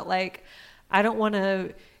not. But like, I don't want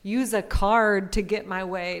to use a card to get my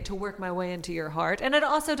way, to work my way into your heart. And I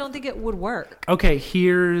also don't think it would work. Okay,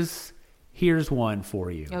 here's one for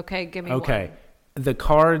you. Okay, give me one. The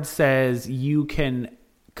card says you can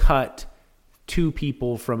cut 2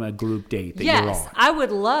 people from a group date that you're on. Yes, I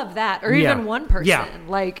would love that. Or even one person. Yeah.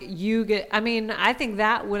 Like you get, I mean, I think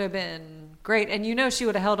that would have been great. And you know she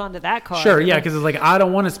would have held on to that card. Sure, yeah, because it's like, I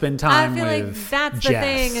don't want to spend time with I feel like that's Jess. the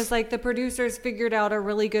thing is like the producers figured out a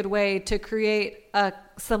really good way to create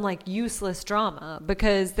some like useless drama,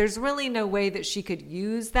 because there's really no way that she could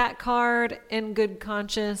use that card in good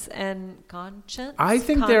conscience. I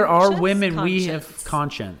think there are women we have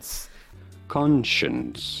conscience.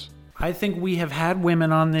 I think we have had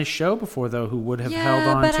women on this show before, though, who would have held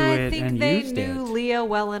on to it and used it. Yeah, but I think they knew Leah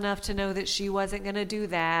well enough to know that she wasn't going to do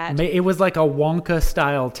that. It was like a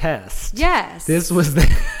Wonka-style test. Yes. This was the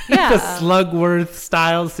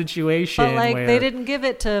Slugworth-style situation. But, like, they didn't give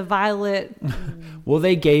it to Violet... Well,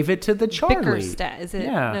 they gave it to the Charlie. Bickerstaff. Is it?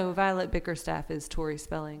 Yeah. No, Violet Bickerstaff is Tori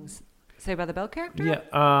Spelling's Saved by the Bell character? Yeah.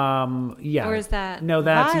 Yeah. Or is that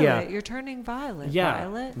that's Violet? You're turning Violet. Yeah.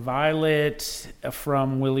 Violet? Violet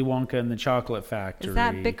from Willy Wonka and the Chocolate Factory. Is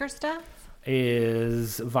that Bickerstaff?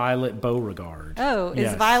 Is Violet Beauregard. Oh,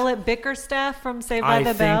 is Violet Bickerstaff from Saved by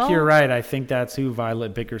the Bell? I think you're right. I think that's who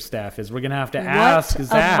Violet Bickerstaff is. We're going to have to ask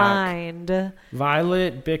Zach. Mind.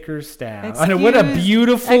 Violet Bickerstaff. I know, what a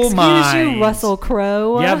beautiful mind. Excuse you, Russell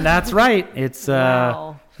Crowe. Yeah, that's right. It's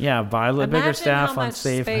wow. Yeah, Violet Bickerstaff on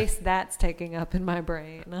Saved. Imagine how much space that's taking up in my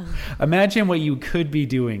brain. Imagine what you could be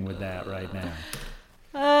doing with that right now.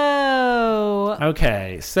 Oh.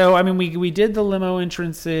 Okay, so I mean, we did the limo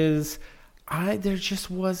entrances. There just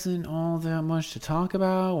wasn't all that much to talk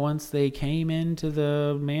about once they came into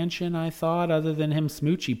the mansion, I thought, other than him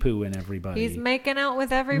smoochy pooing everybody. He's making out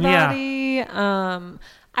with everybody. Yeah.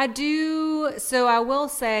 I will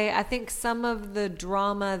say, I think some of the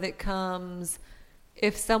drama that comes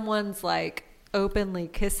if someone's like openly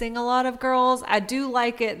kissing a lot of girls, I do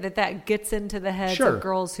like it that gets into the heads of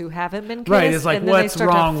girls who haven't been kissed. Right, it's like, and what's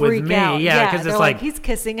wrong with me? Out. Yeah, because it's like he's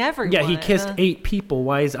kissing everyone. Yeah, he kissed 8 people.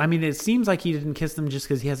 Why is? I mean, it seems like he didn't kiss them just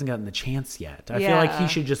because he hasn't gotten the chance yet. I feel like he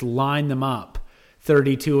should just line them up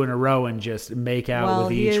 32 in a row and just make out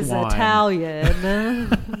with each one. Well, he is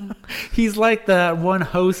Italian. He's like the one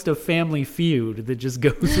host of Family Feud that just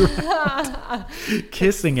goes around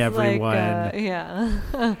kissing everyone. Yeah.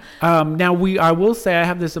 Now, I will say, I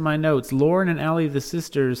have this in my notes. Lauren and Allie, the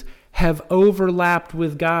sisters, have overlapped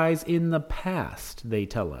with guys in the past, they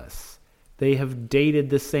tell us. They have dated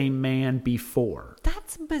the same man before.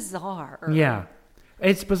 That's bizarre. Yeah.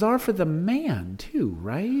 It's bizarre for the man, too,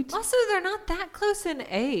 right? Also, they're not that close in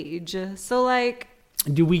age. So, like...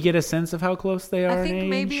 Do we get a sense of how close they are in age? I think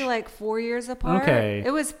maybe like 4 years apart. Okay. It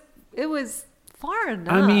was far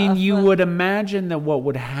enough. I mean, you would imagine that what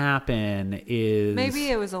would happen is... Maybe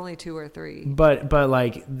it was only 2 or 3. But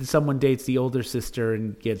like, someone dates the older sister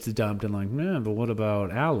and gets dumped and like, man, but what about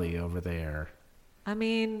Allie over there? I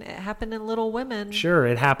mean, it happened in Little Women. Sure,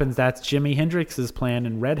 it happens. That's Jimi Hendrix's plan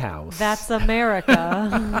in Red House. That's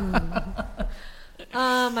America.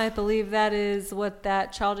 I believe that is what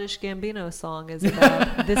that Childish Gambino song is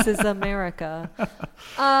about. This is America.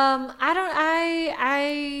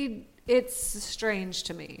 It's strange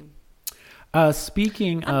to me.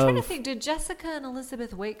 Speaking of... I'm trying to think, did Jessica and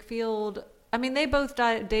Elizabeth Wakefield... I mean, they both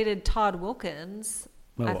dated Todd Wilkins,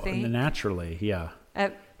 I think. Naturally, yeah.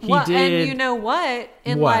 He did. And you know what?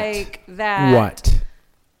 In like that... What?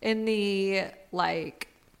 In the like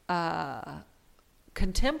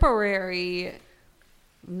contemporary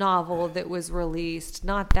novel that was released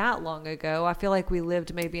not that long ago. I feel like we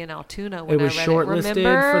lived maybe in Altoona when It was I read shortlisted it.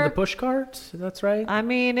 Remember? for the pushcart. That's right. I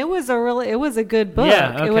mean, it was a good book.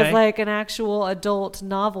 Yeah, It was okay. like an actual adult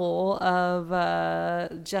novel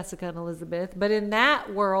of Jessica and Elizabeth. But in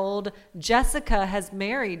that world, Jessica has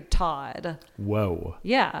married Todd. Whoa.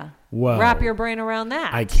 Yeah. Whoa. Wrap your brain around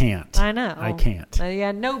that. I can't. I know. I can't.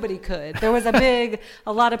 Yeah, nobody could. There was a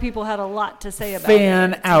lot of people had a lot to say about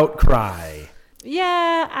Fan it. outcry.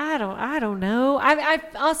 Yeah, I don't know. I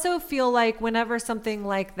also feel like whenever something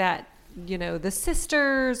like that, you know, the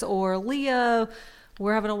sisters or Leah,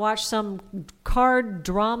 we're having to watch some card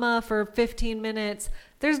drama for 15 minutes.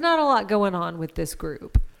 There's not a lot going on with this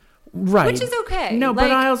group. Right. Which is okay. No, but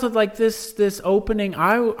Like- I also like this opening.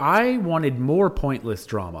 I wanted more pointless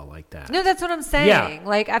drama like that. No, that's what I'm saying. Yeah.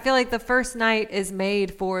 Like, I feel like the first night is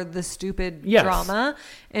made for the stupid Yes. drama.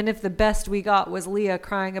 And if the best we got was Leah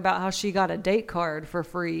crying about how she got a date card for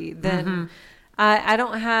free, then Mm-hmm. I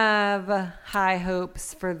don't have high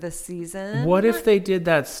hopes for the season. What if they did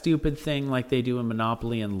that stupid thing like they do in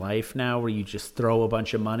Monopoly in Life now, where you just throw a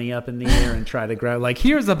bunch of money up in the air and try to grab, like,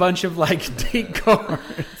 here's a bunch of like date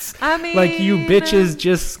cards. I mean, like, you bitches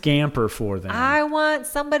just scamper for them. I want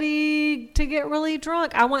somebody to get really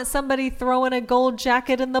drunk. I want somebody throwing a gold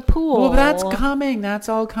jacket in the pool. Well, that's coming. That's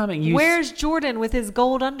all coming. Where's Jordan with his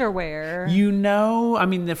gold underwear? You know, I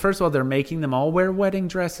mean, first of all, they're making them all wear wedding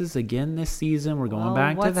dresses again this season. We're going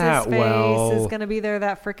back to what's that. His face well, is going to be there.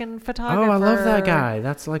 That freaking photographer. oh, I love that guy.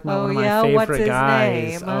 That's like one of my favorite what's his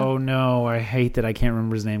guys. name? Oh no, I hate that I can't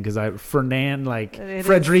remember his name because It Frederico.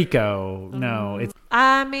 No, it's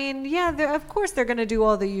I mean, yeah, of course they're going to do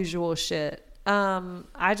all the usual shit.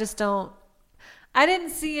 I just don't. I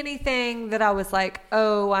didn't see anything that I was like,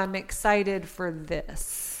 oh, I'm excited for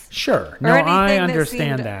this. sure. Or No, anything I that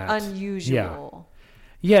understand seemed that. unusual.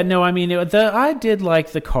 Yeah, no, I mean, I did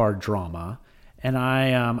like the card drama, and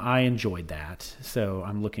I enjoyed that. So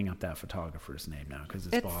I'm looking up that photographer's name now because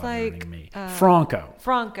it's bothering like, me. Franco.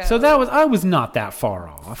 Franco. So I was not that far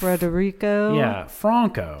off. Frederico. Yeah,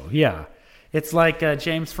 Franco. Yeah, it's like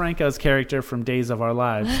James Franco's character from Days of Our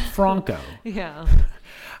Lives, Franco. Yeah.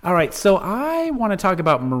 All right, so I want to talk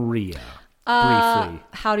about Maria briefly.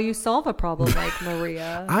 How do you solve a problem like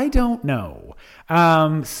Maria? I don't know.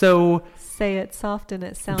 So Say it soft and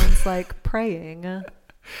it sounds like praying.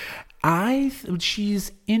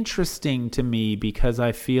 she's interesting to me because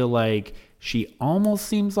I feel like she almost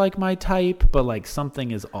seems like my type, but like something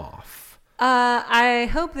is off. I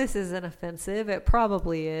hope this isn't offensive. It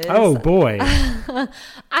probably is. Oh boy.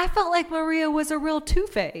 I felt like Maria was a real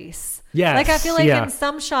Two-Face. Yes, Like, I feel like yeah. in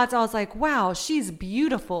some shots I was like, wow, she's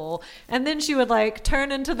beautiful. And then she would like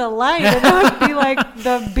turn into the light and I would be like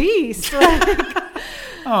the beast. Like,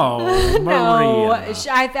 Oh, no, Maria.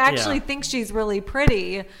 I actually Yeah. think she's really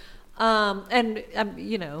pretty. And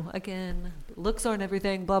you know, again, looks aren't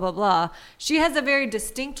everything, blah, blah, blah. She has a very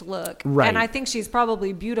distinct look. Right. And I think she's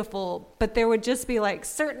probably beautiful, but there would just be like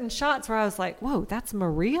certain shots where I was like, whoa, that's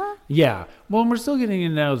Maria? Yeah. Well, we're still getting to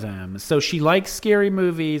know them. So she likes scary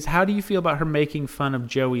movies. How do you feel about her making fun of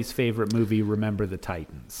Joey's favorite movie, Remember the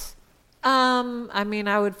Titans? I mean,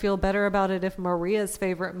 I would feel better about it if Maria's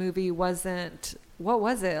favorite movie wasn't, what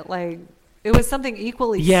was it? Like, it was something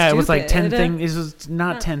equally Yeah, stupid. it was like 10 things. It was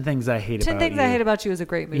not 10 Things I Hate 10 About Things You. I Hate About You is a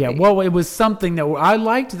great movie. Yeah, well, it was something that I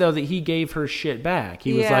liked, though, that he gave her shit back.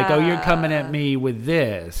 He was like, oh, you're coming at me with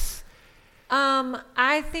this.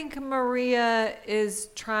 I think Maria is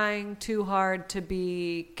trying too hard to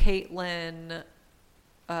be Caitlyn.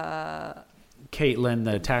 Caitlyn,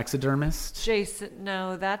 the taxidermist. Jason,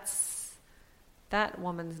 no, that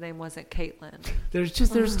woman's name wasn't Caitlyn. There's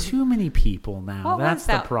too many people now. What That's was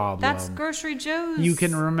that? the problem. That's Grocery Joe's. You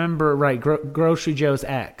can remember, right? Grocery Joe's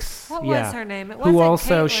ex. What yeah. was her name? It Who wasn't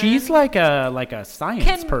also? Caitlyn. She's like a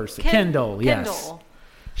science person. Kendall. Yes. Kendall.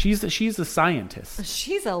 She's a scientist.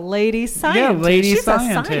 She's a lady scientist. lady She's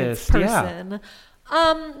scientist, a yeah. science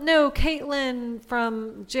person. No, Caitlyn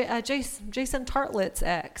from Jason Tartlett's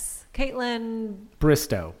ex. Caitlyn.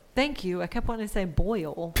 Bristow. Thank you. I kept wanting to say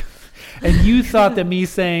Boyle. And you thought that me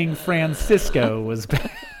saying Francisco was bad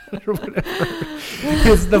or whatever.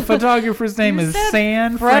 Because the photographer's name You is said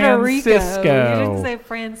San Frederico. Francisco. You didn't say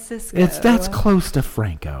Francisco. That's close to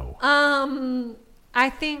Franco. I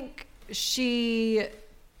think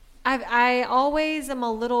I always am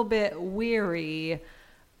a little bit weary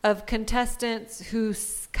of contestants who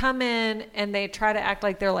come in and they try to act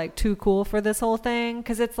like they're like too cool for this whole thing.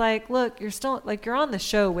 Because it's like, look, you're still like you're on the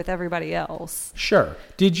show with everybody else. Sure.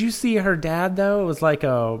 Did you see her dad though? It was like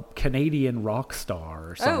a Canadian rock star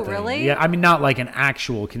or something. Oh, really? Yeah, I mean not like an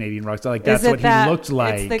actual Canadian rock star. Like that's Is it what that, he looked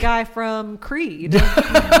like. It's the guy from Creed.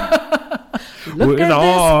 With at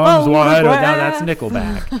arms this wide open. Now photograph. that's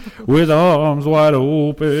Nickelback. With arms wide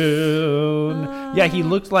open. Yeah, he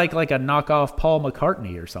looked like a knockoff Paul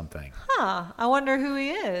McCartney or something. Huh. I wonder who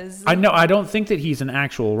he is. I know. I don't think that he's an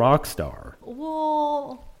actual rock star.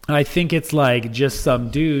 Well, I think it's like just some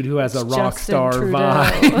dude who has a rock Justin star Trudeau.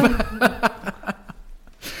 vibe.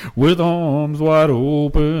 With arms wide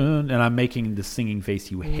open. And I'm making the singing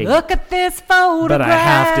face you hate. Look at this photograph. But I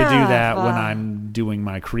have to do that when I'm doing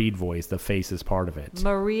my Creed voice. The face is part of it.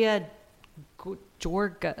 Maria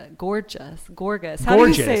Gorgas. How do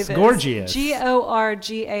you say this? Gorgias.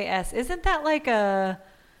 Gorgas. Isn't that like the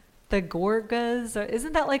Gorgas? Or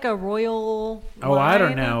isn't that like a royal Oh, I don't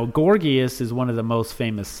line? know. Gorgias is one of the most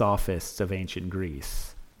famous sophists of ancient Greece.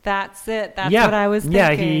 That's it. That's what I was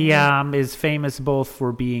thinking. Yeah, he is famous both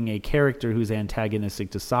for being a character who's antagonistic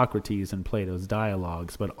to Socrates in Plato's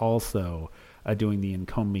dialogues, but also doing the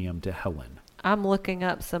encomium to Helen. I'm looking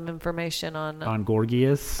up some information on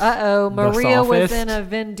Gorgias. Uh-oh, the Maria was sophist. in a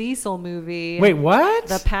Vin Diesel movie. Wait, what?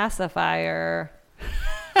 The Pacifier.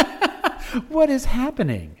 What is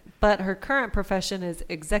happening? But her current profession is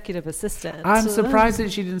executive assistant. I'm surprised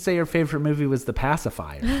that she didn't say her favorite movie was The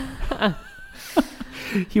Pacifier.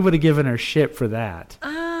 He would have given her shit for that.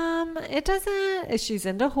 It doesn't. She's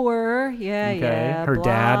into horror. Yeah, Okay. yeah. Her blah,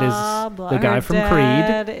 dad is blah. the guy Her from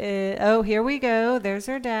dad Creed. oh, here we go. There's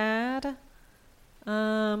her dad.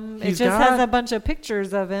 It He's just has got- a bunch of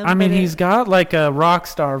pictures of him. I mean, but he's got like a rock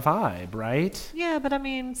star vibe, right? Yeah, but I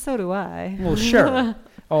mean, so do I. Well, sure.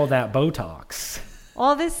 All that Botox.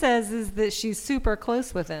 All this says is that she's super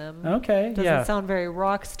close with him. Okay, Doesn't yeah. sound very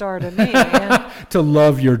rock star to me. To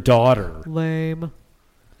love your daughter. Lame.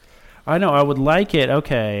 I know. I would like it.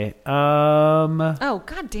 Okay. Oh,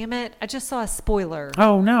 god damn it. I just saw a spoiler.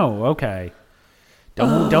 Oh no. Okay.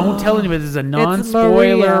 Don't tell anybody. This is a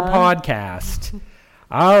non-spoiler Maria. podcast.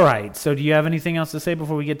 All right. So, do you have anything else to say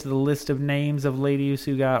before we get to the list of names of ladies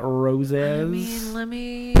who got roses? I mean, let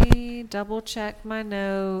me double check my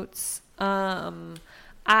notes.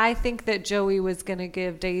 I think that Joey was going to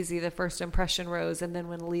give Daisy the first impression rose, and then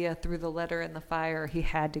when Leah threw the letter in the fire, he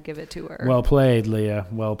had to give it to her. Well played, Leah.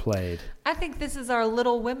 Well played. I think this is our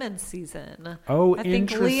Little Women season. Oh, I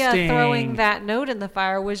think Leah throwing that note in the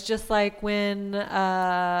fire was just like when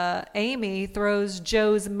Amy throws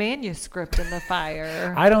Joe's manuscript in the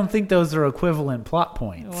fire. I don't think those are equivalent plot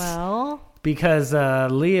points. Well, Because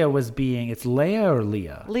Leah was being, it's Leah or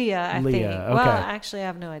Leah? Leah, I think. Okay. Well, actually, I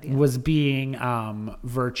have no idea. Was being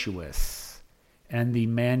virtuous. And the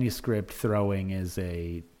manuscript throwing is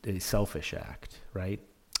a selfish act, right?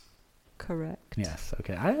 Correct. Yes.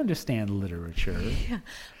 Okay. I understand literature.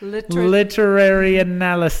 Literally. Literary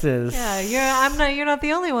analysis. Yeah, you're not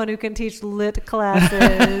the only one who can teach lit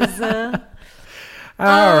classes.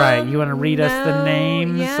 All right. You want to read us the no,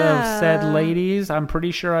 names of said yeah. ladies? I'm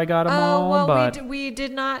pretty sure I got them all, well, but we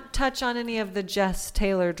did not touch on any of the Jess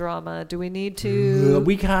Taylor drama. Do we need to?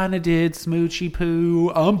 we kind of did. Smoochy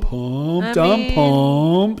poo. I'm pumped. I I'm mean,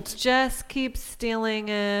 pumped. Jess keeps stealing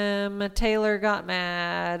him. Taylor got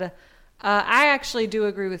mad. I actually do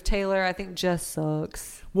agree with Taylor. I think Jess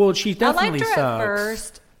sucks. Well, she I definitely liked her sucks. at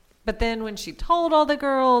first, but then when she told all the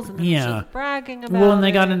girls and then she was bragging about Well, and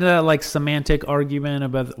they got it. into that like semantic argument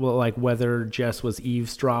about like whether Jess was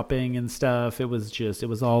eavesdropping and stuff. It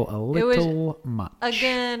was all a little much.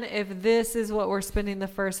 Again, if this is what we're spending the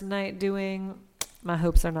first night doing, my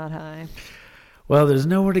hopes are not high. Well, there's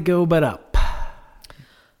nowhere to go but up.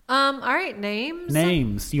 All right, names.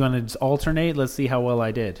 Names. You want to just alternate? Let's see how well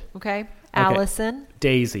I did. Okay. Allison,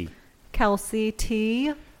 Daisy, Kelsey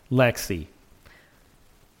T, Lexi,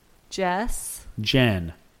 Jess,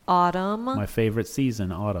 Jen, Autumn, my favorite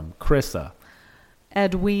season, Autumn, Krissa.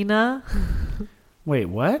 Edwina. Wait,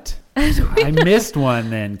 what? I missed one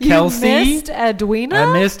then. Kelsey. You missed Edwina?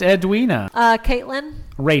 I missed Edwina. Caitlin,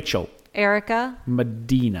 Rachel, Erica,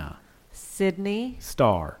 Medina, Sydney,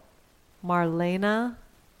 Star. Marlena.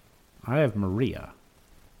 I have Maria.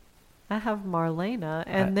 I have Marlena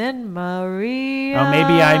and then Maria. Oh,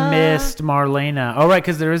 maybe I missed Marlena. Oh, right,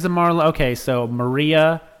 because there is a Marla. Okay, so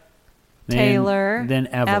Maria, then, Taylor, then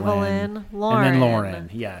Evelyn, Lauren. and then Lauren.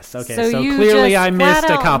 Yes. Okay, so you clearly just I missed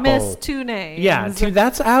flat a out couple. Missed two names. Yeah,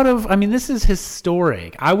 that's out of. I mean, this is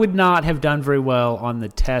historic. I would not have done very well on the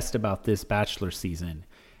test about this Bachelor season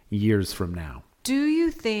years from now. Do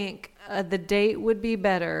you think the date would be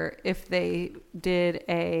better if they did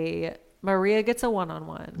a Maria Gets a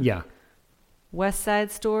One-on-One? Yeah. West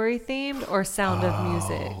Side Story themed or Sound of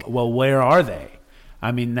Music? Well, where are they?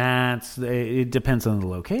 I mean, it depends on the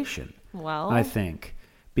location. Well, I think.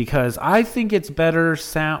 Because I think it's better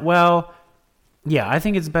I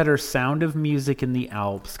think it's better Sound of Music in the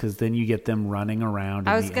Alps, because then you get them running around.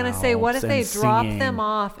 I was going to say, what if they drop them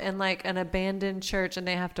off in like an abandoned church and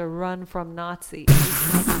they have to run from Nazis?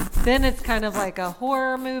 Then it's kind of like a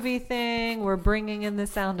horror movie thing. We're bringing in the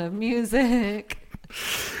Sound of Music.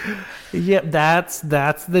 Yep, that's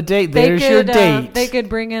the date. There's your date. They could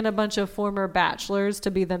bring in a bunch of former bachelors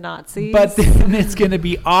to be the Nazis. But then it's going to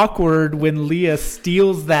be awkward when Leah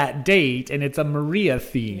steals that date and it's a Maria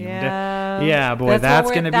themed. Yeah, boy, that's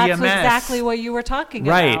going to be a mess. That's exactly what you were talking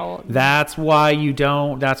right. about. That's why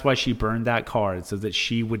she burned that card, so that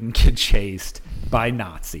she wouldn't get chased by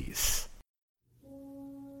Nazis.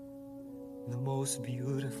 The most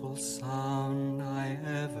beautiful sound I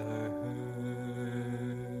ever heard.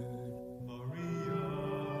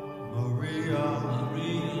 Maria, Maria,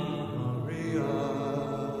 Maria.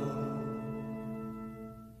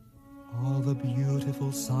 All the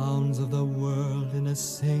beautiful sounds of the world in a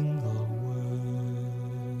single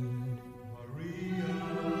word. Maria,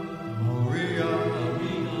 Maria,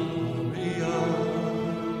 Maria,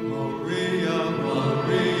 Maria,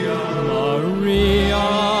 Maria, Maria.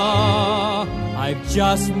 I've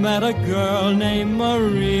just met a girl named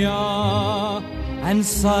Maria, and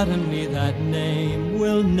suddenly that name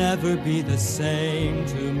will never be the same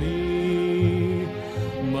to me.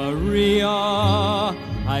 Maria,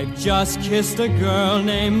 I've just kissed a girl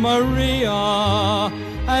named Maria,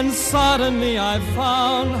 and suddenly I've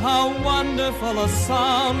found how wonderful a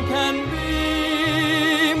sound can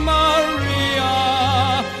be.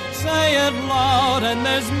 Maria, say it loud and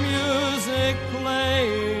there's music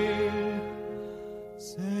playing.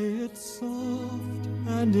 Say it soft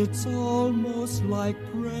and it's almost like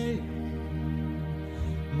praying.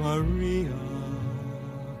 Maria,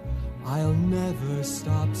 I'll never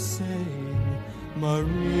stop saying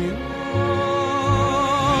Maria,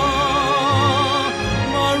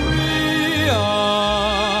 Maria,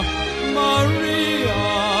 Maria,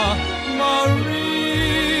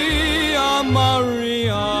 Maria,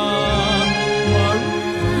 Maria.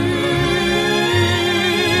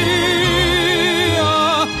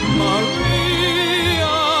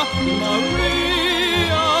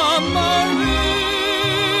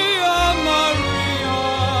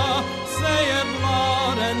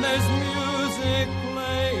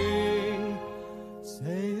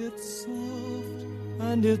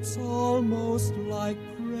 And it's almost like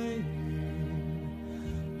praying.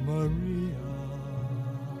 Maria,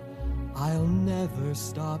 I'll never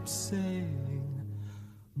stop saying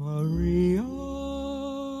Maria.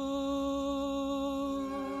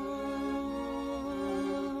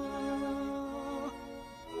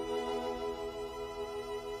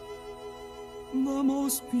 The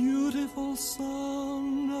most beautiful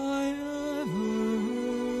song I ever heard.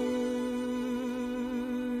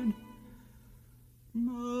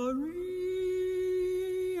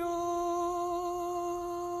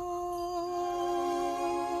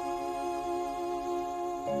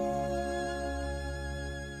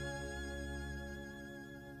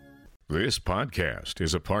 This podcast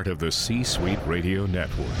is a part of the C-Suite Radio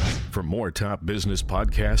Network. For more top business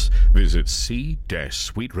podcasts, visit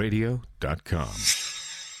c-suiteradio.com.